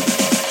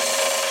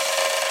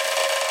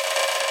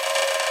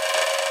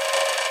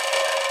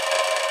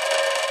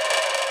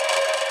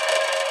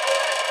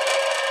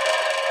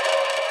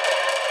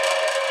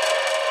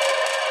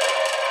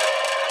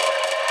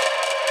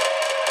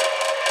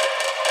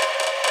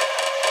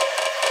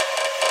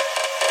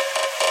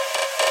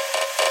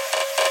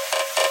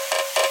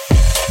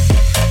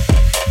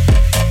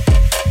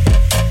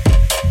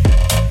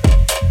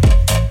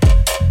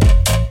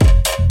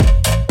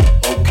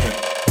 Okay.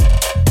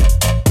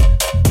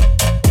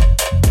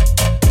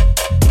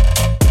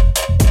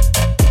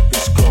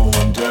 It's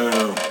going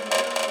down.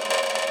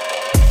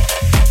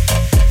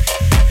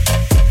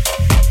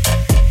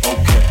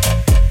 Okay.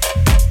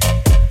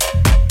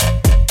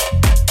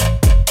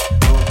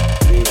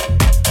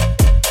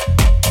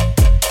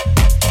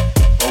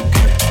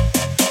 Okay.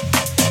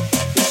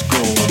 It's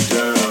going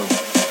down.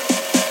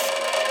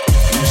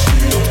 Let me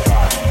see your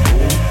body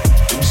move.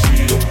 Let me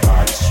see your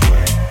body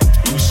sway.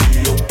 Let me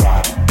see your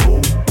body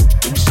move.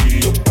 Let me see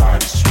your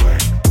body sway.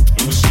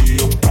 Let me see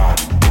your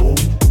body move.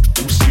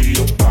 Let me see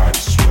your body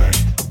sway.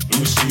 Let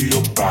me see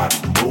your body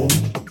move.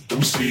 Let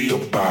me see your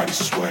body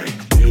sway.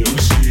 Let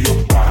me see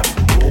your body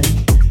move.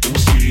 Let me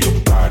see your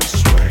body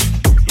sway.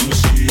 Let me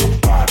see your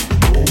body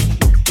move.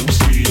 Let me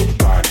see your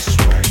body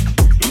sway.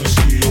 Let me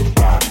see your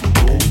body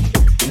move.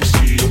 Let me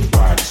see your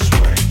body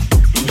sway.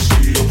 Let me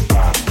see your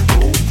body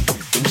move.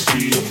 Let me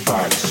see your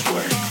body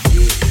sway.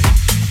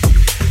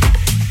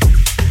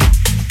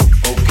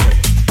 Okay. Okay.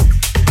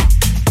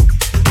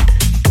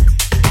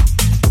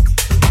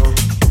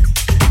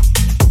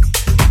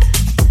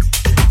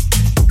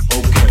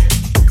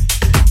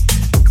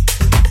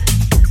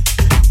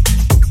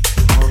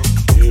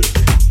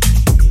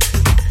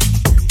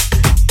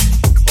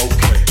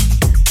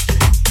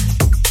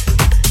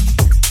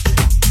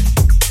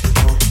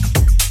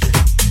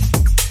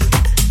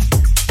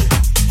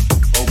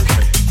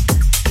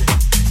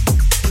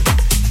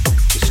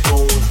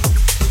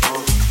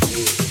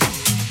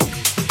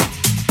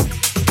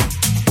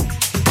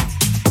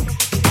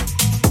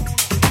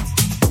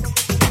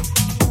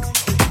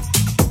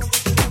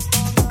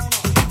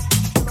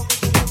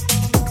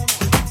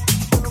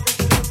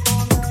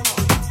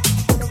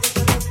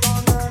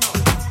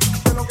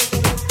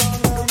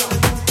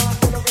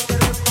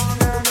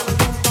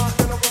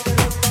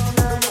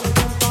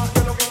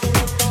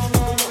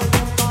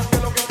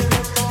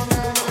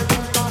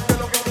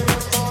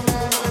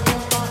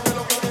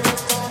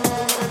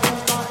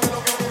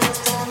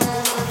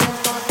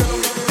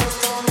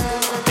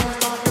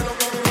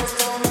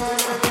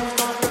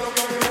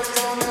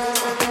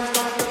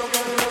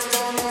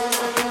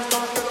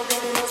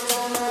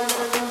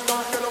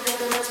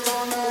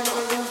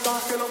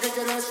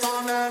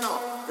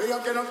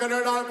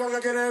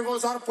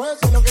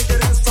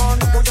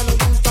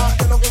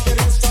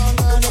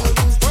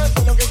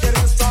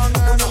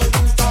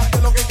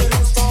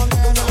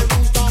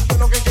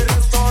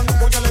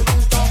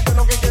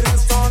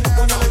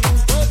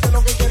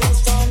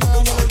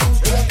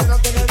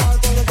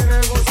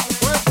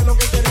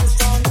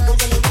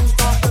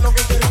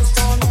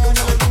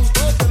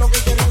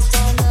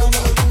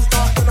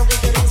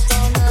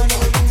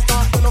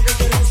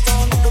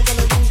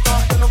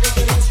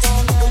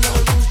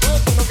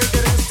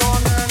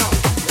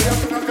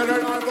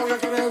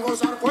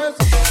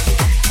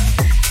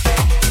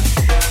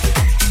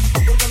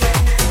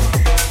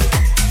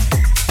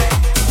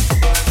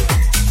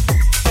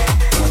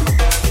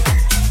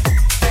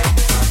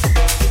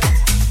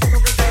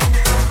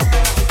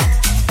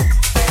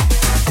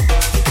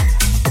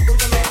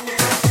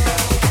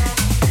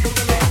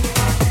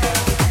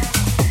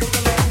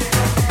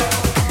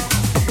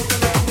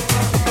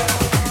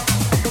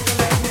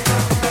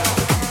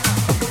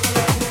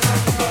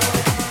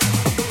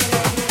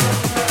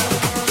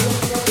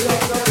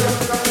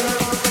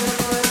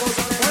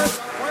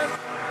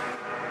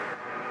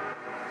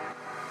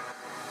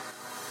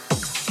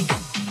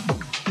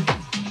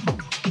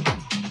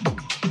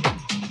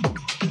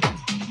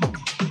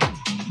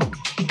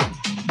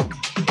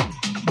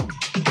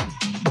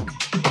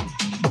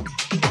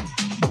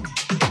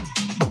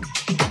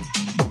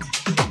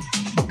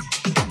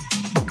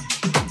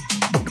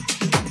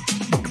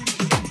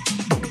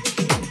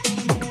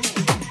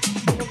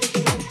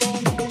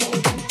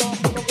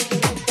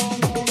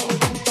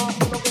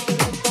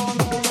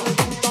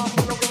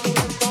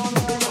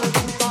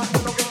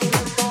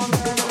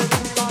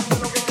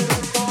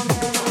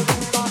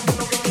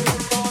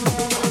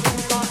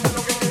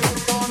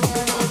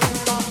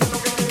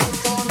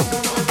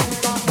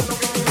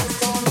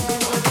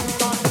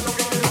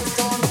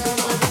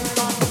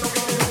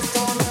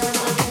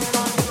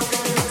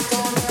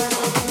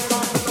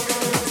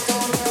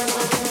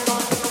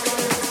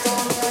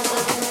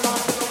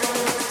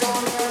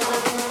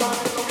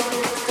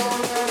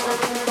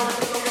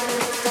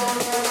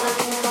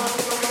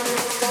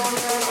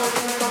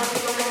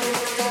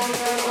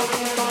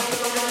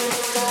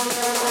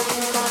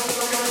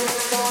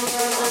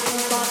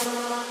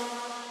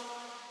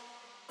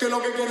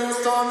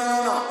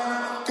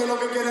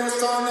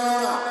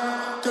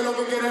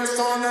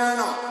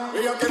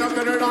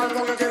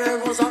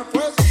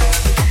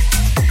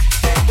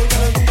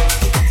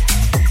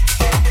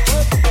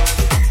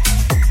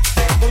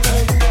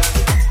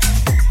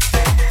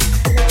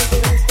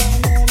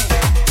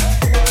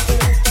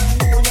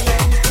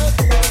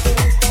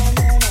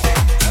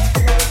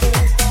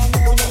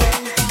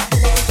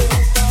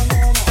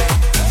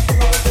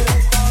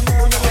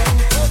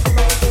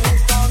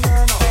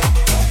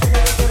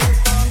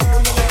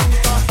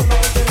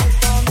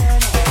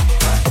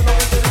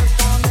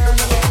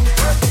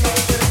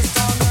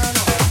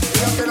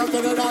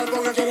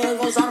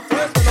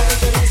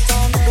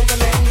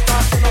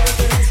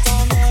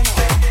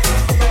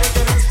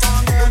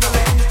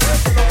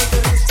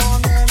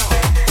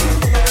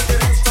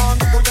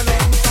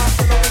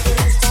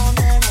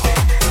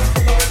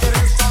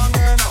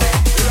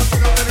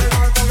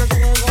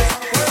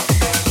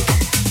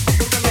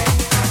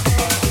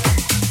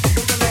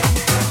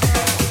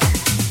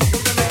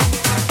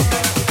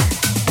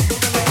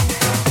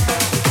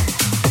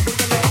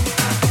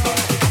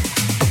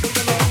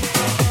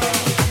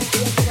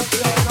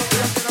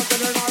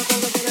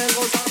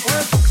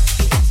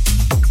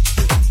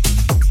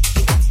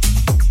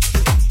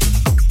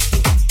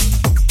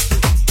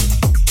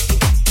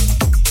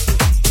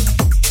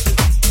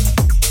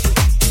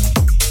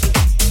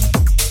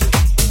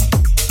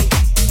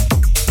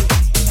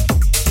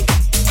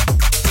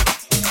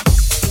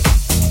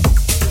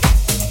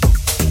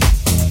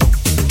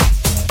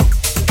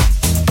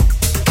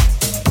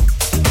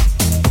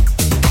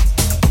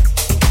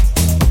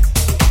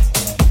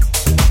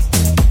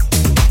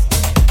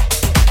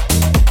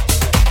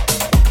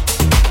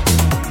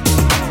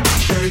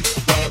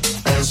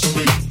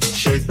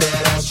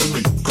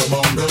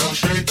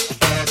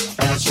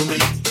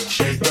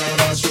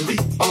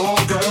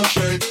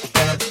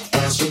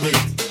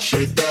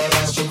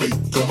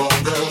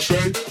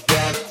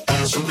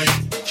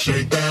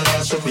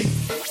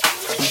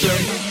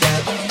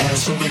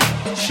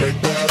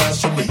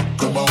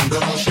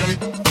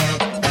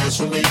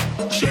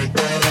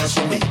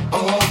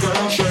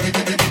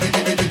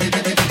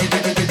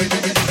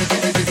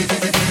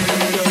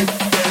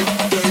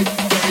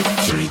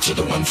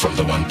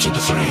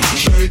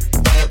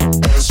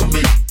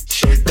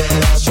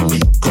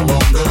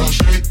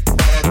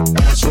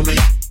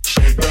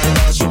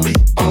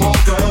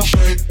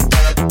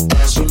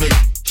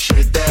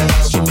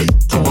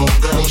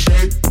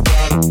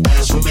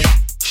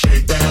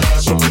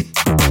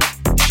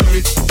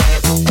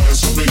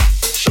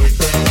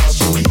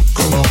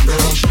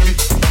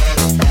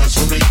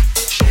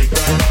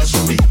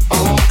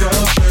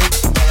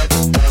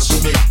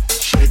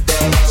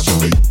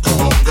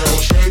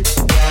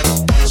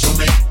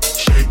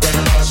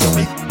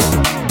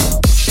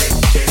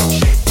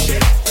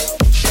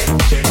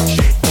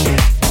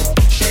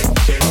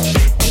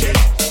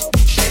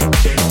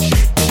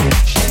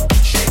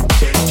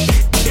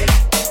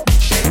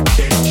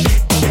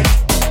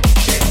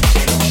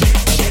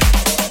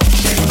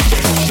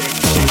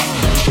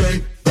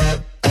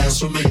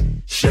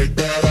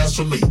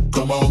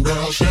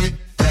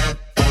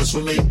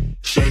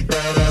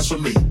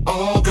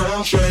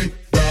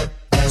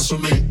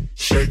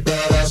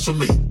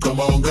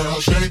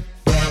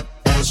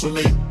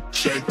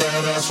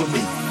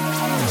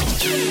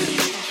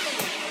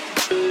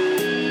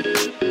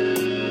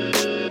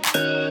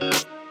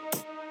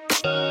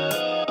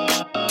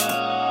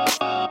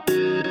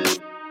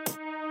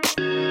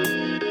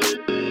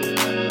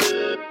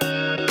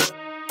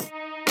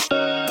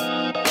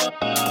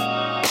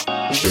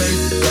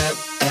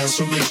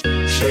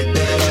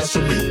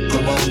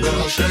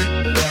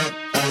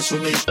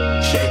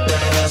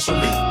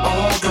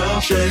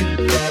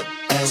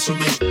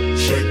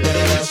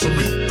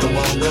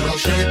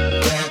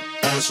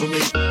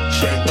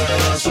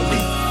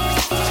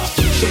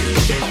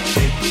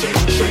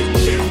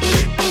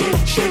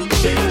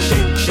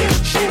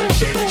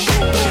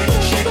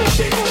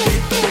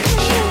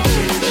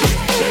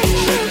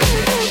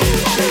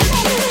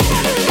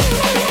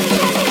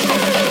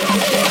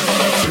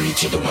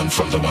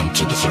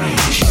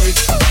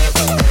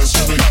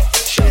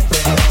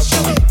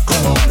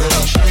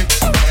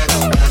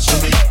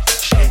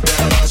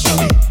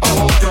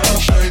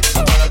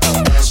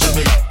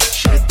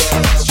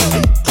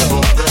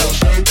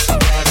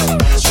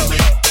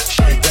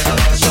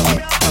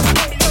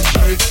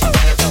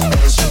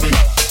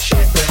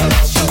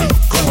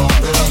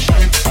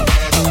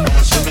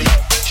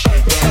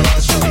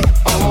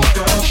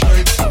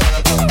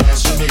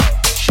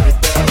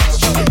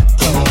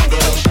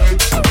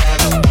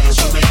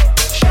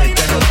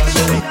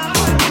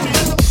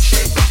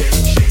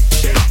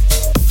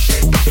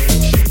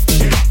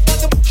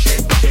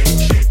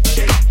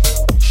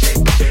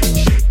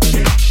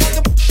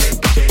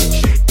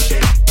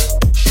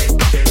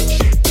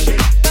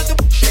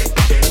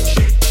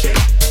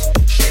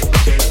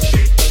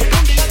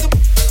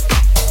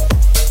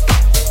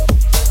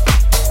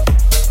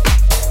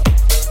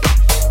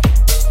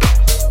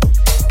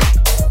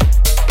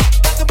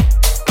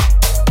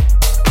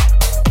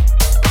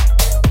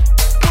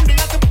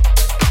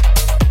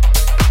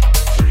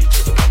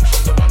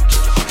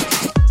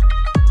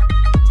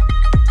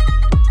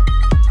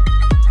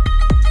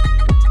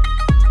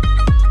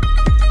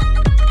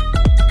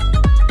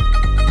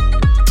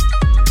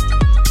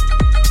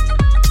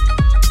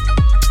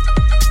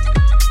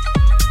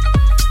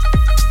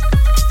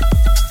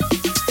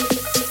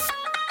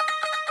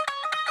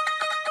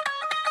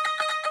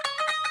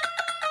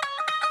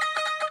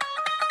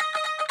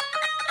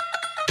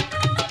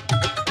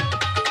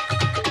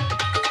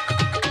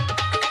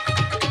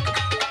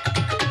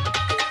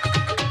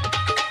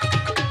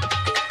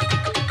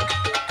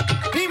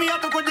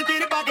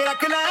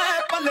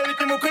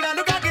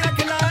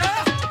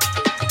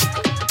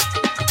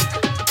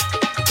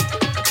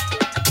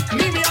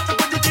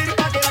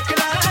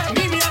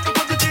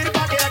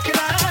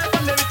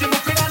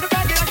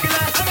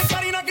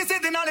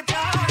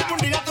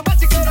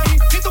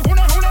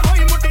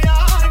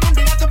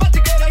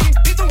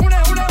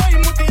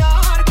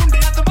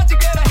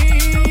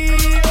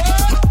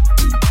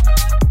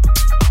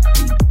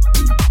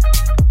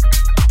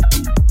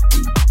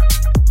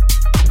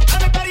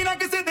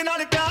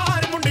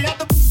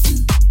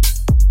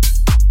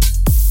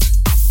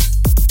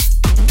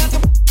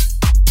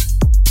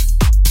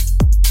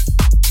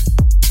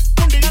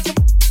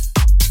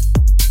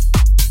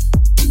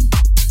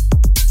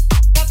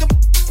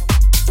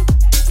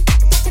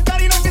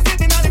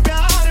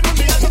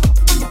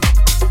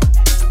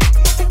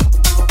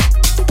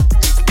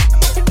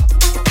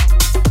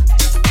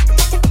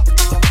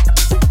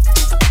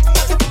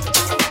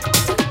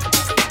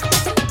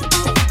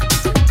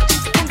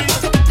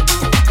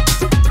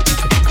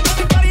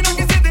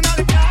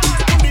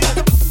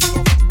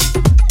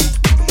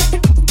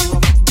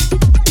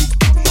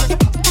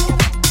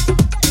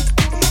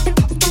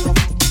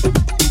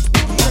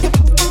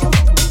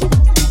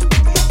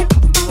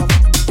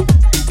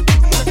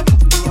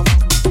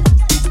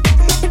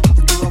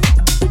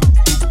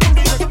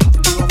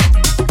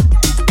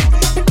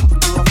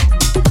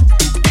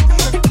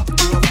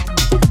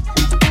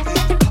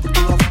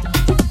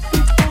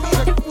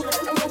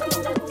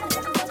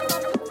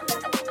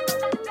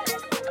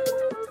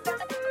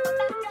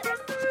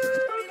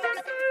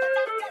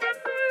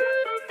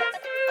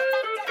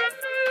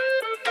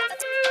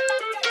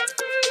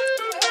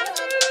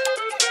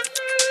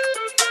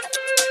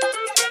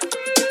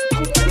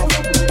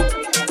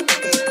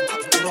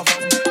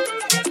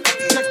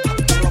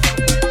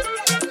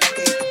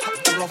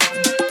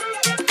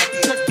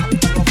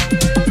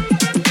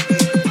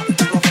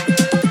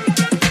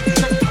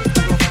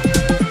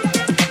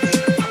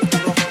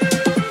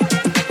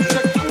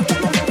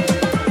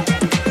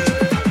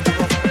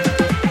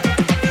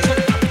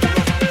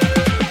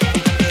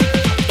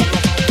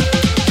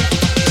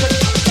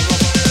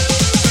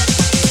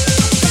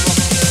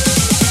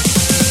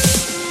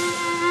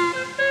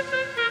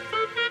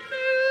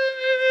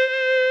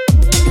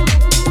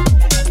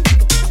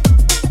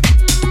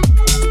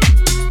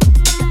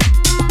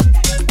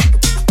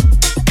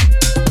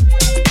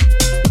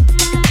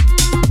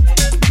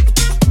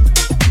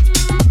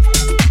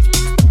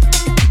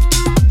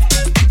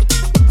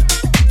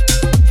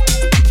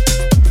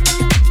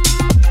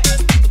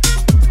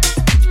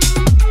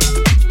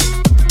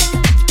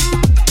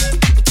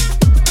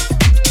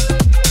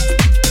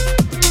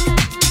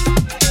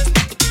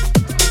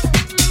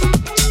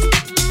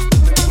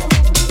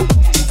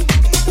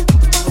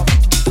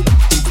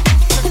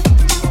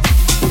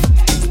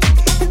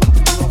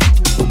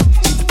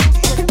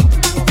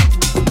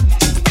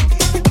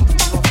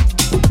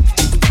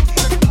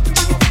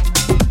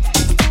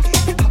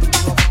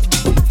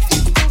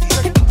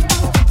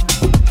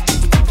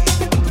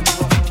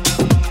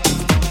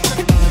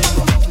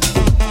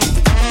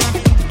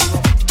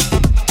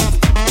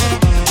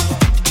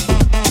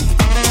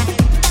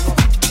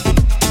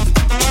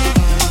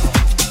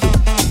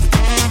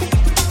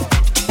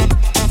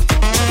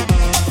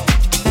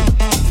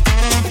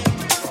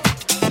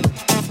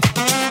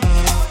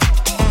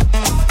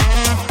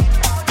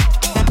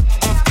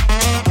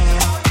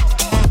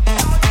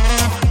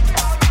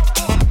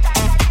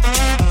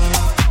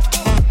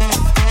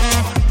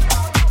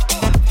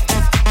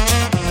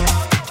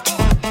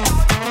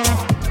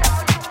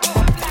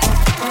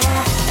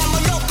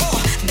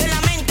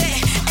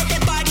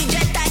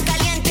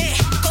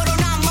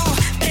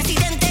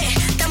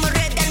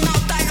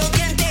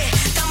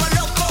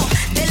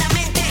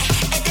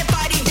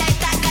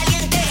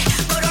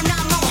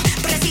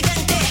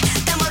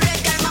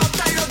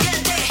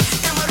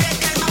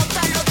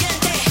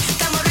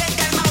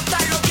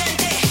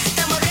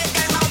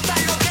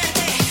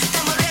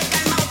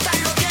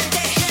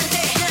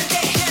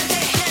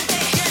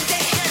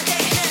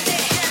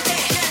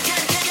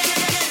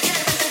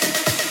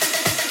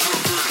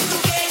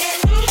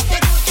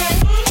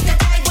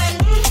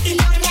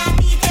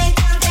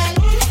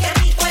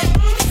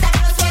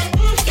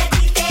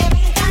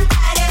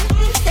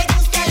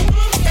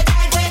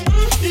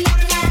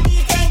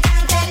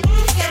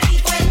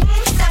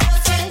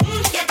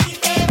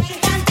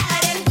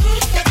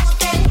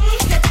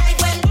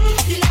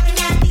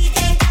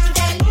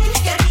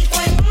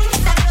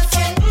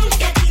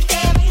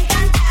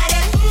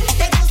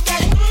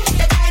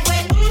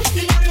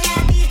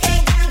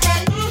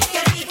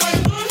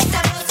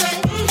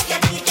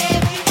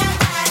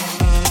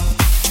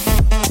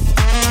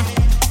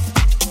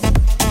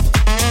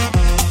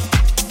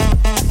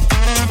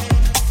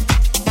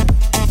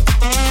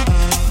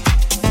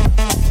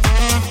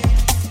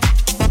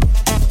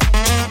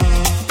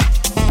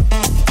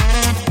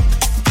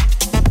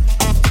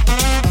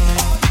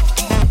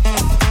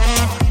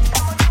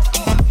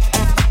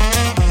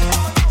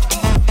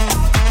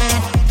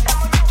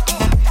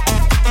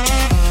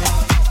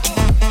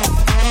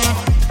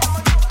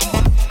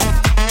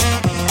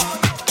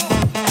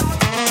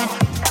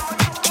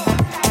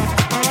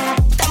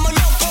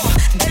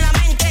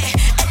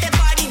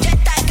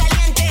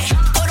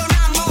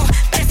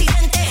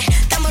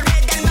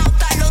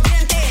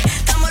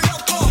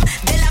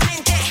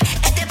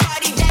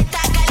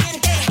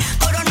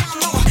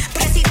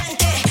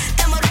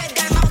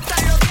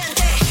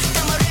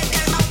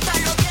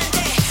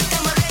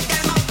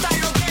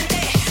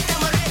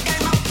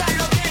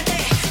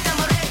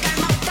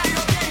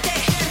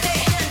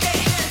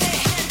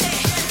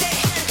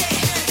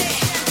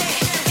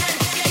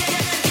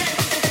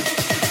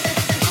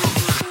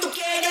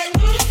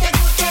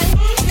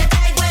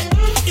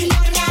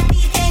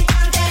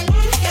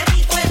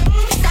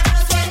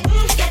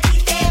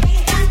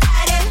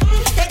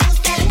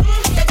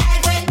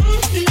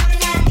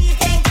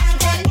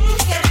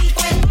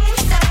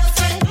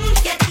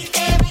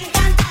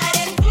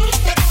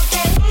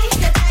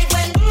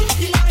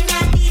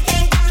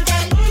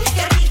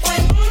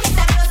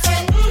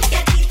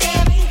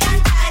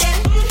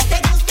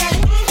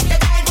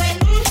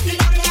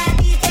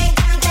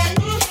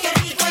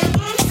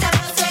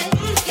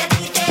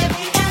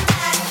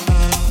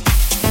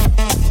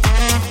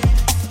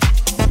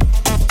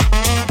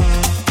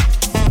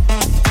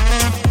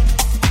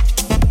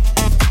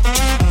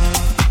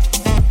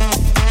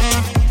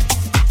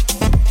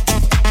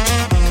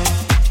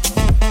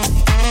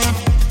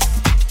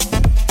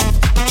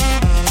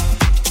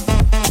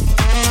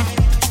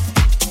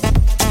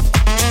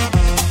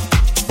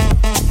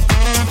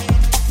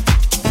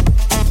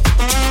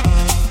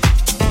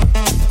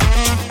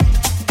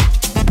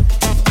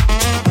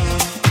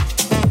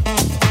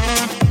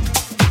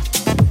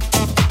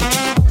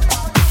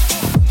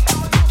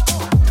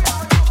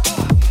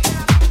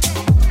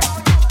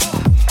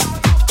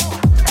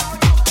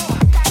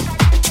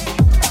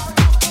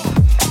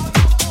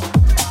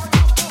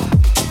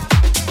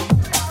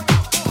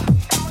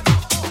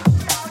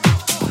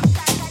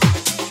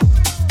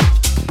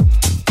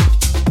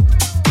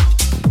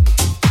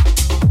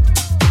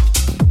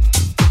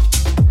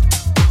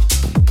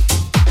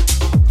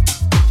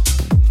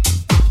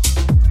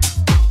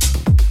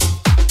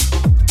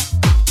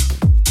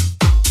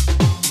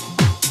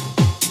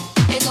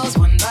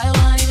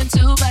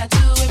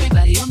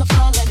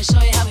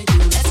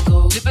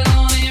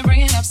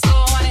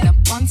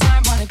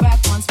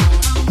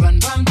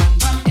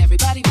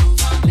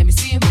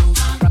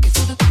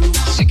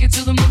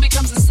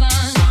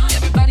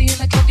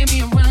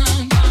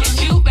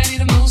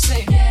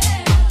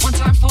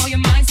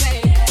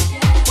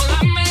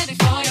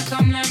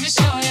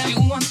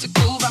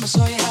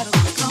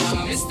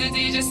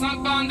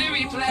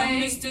 replay.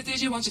 Come, Mr.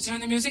 DJ, won't you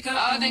turn the music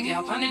up? All the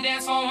gal on the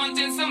dance floor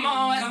wanting some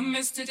more. Come,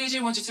 Mr.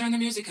 DJ, won't you turn the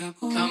music up?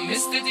 Come,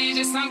 Mr.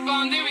 DJ, sunk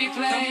on the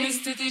replay. Come,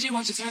 Mr. DJ,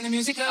 won't you turn the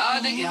music up?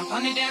 All the gal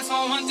on the dance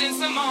floor wanting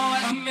some more.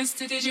 Come,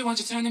 Mr. DJ, won't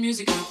you turn the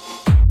music up?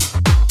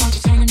 Won't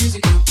you turn the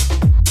music up?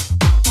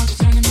 Won't you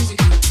turn the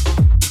music up?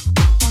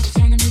 Won't you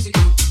turn the music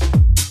up?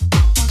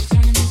 Won't you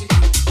turn the music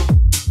up?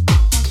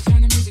 Won't you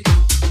turn the music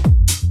up?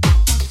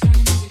 Won't you turn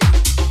the music up?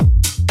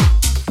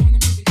 Turn the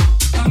music up.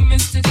 Come,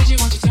 Mr. DJ,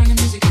 won't you turn the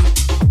music up?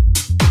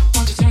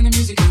 Won't you turn the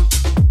music up?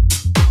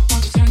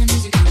 Won't you turn the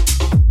music up?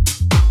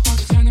 Won't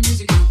you turn the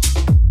music up?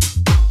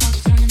 Won't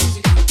you turn the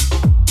music up?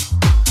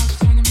 Won't you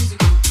turn the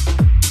music up?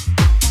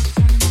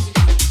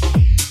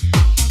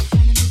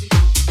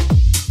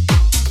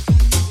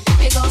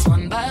 It goes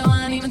one by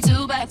one, even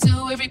two by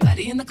two.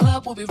 Everybody in the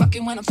club will be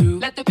rocking when I'm through.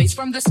 Let the bass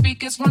from the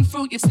speakers run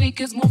through your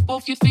sneakers. Move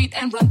both your feet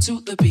and run to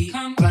the beat.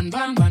 Come, run,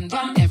 run, run,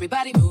 run.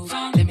 Everybody move.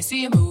 Let me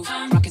see you move.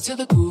 Rock it to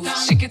the groove.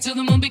 Shake it till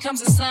the moon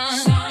becomes the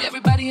sun.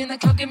 Everybody in the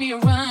club, give me a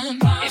run.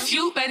 If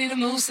you ready to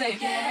move, say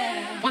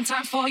yeah. One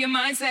time for your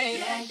mind, say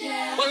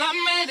yeah. Well,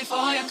 I'm ready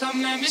for you.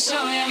 Come, let me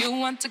show you. You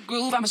want to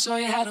groove? I'ma show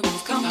you how to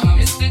move. Come,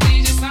 Mr.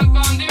 DJ, stop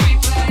on the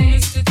replay.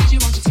 Mr. DJ,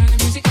 won't you turn the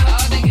music up?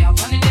 All the gal on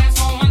the dance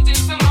floor wanting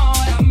some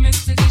more. Come,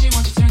 Mr. DJ,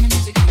 won't you turn the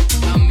music up?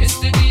 Come,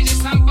 Mr. DJ,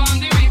 stop on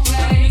the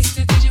replay.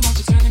 Mr. DJ, won't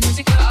you turn the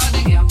music up? All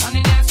the gal on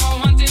the dance floor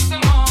wanting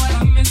some more.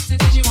 Come, Mr.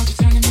 DJ, won't you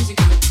turn the music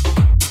up?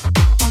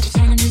 Won't you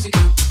turn the music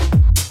up?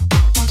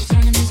 Won't you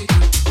turn the music up?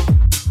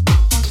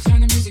 Won't you turn the music up? Won't you turn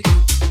the music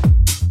up?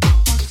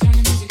 Won't you turn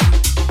the music up?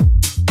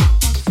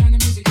 Won't you turn the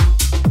music up?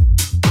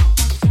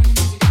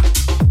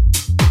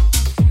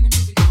 Turn the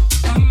music up.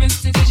 Come,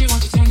 Mr. DJ,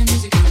 won't you turn the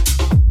music up?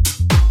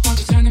 Won't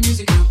you turn the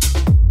music up?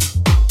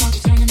 Won't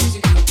you turn the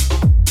music up?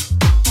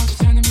 Won't you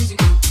turn the music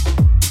up?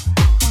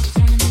 Won't you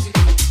turn the music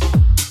up?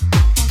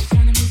 Won't you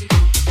turn the music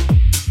up?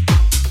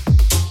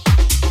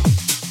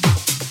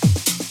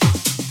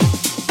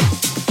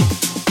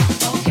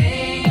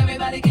 Okay,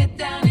 everybody get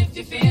down if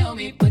you feel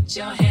me. Put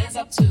your hands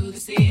up to the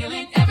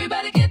ceiling.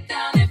 Everybody get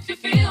down if you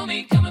feel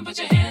me. Come and put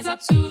your hands up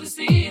to the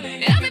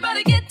ceiling.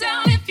 Everybody get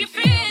down if you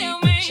feel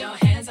me. Put your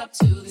hands up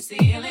to the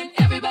ceiling.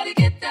 Everybody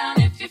get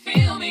down if you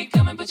feel me.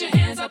 Come and put your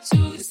hands up to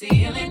the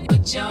ceiling.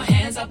 Put your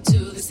hands up to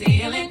the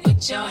ceiling.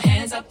 Put your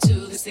hands up to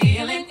the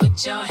ceiling.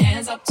 Put your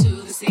hands up to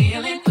the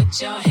ceiling.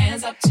 Put your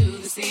hands up to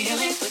the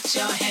ceiling. Put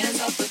your hands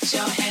up. Put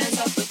your hands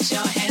up. Put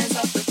your hands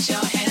up. Put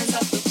your hands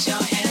up. Put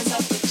your hands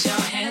up. Put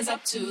your hands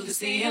up to the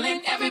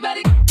ceiling.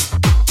 Everybody.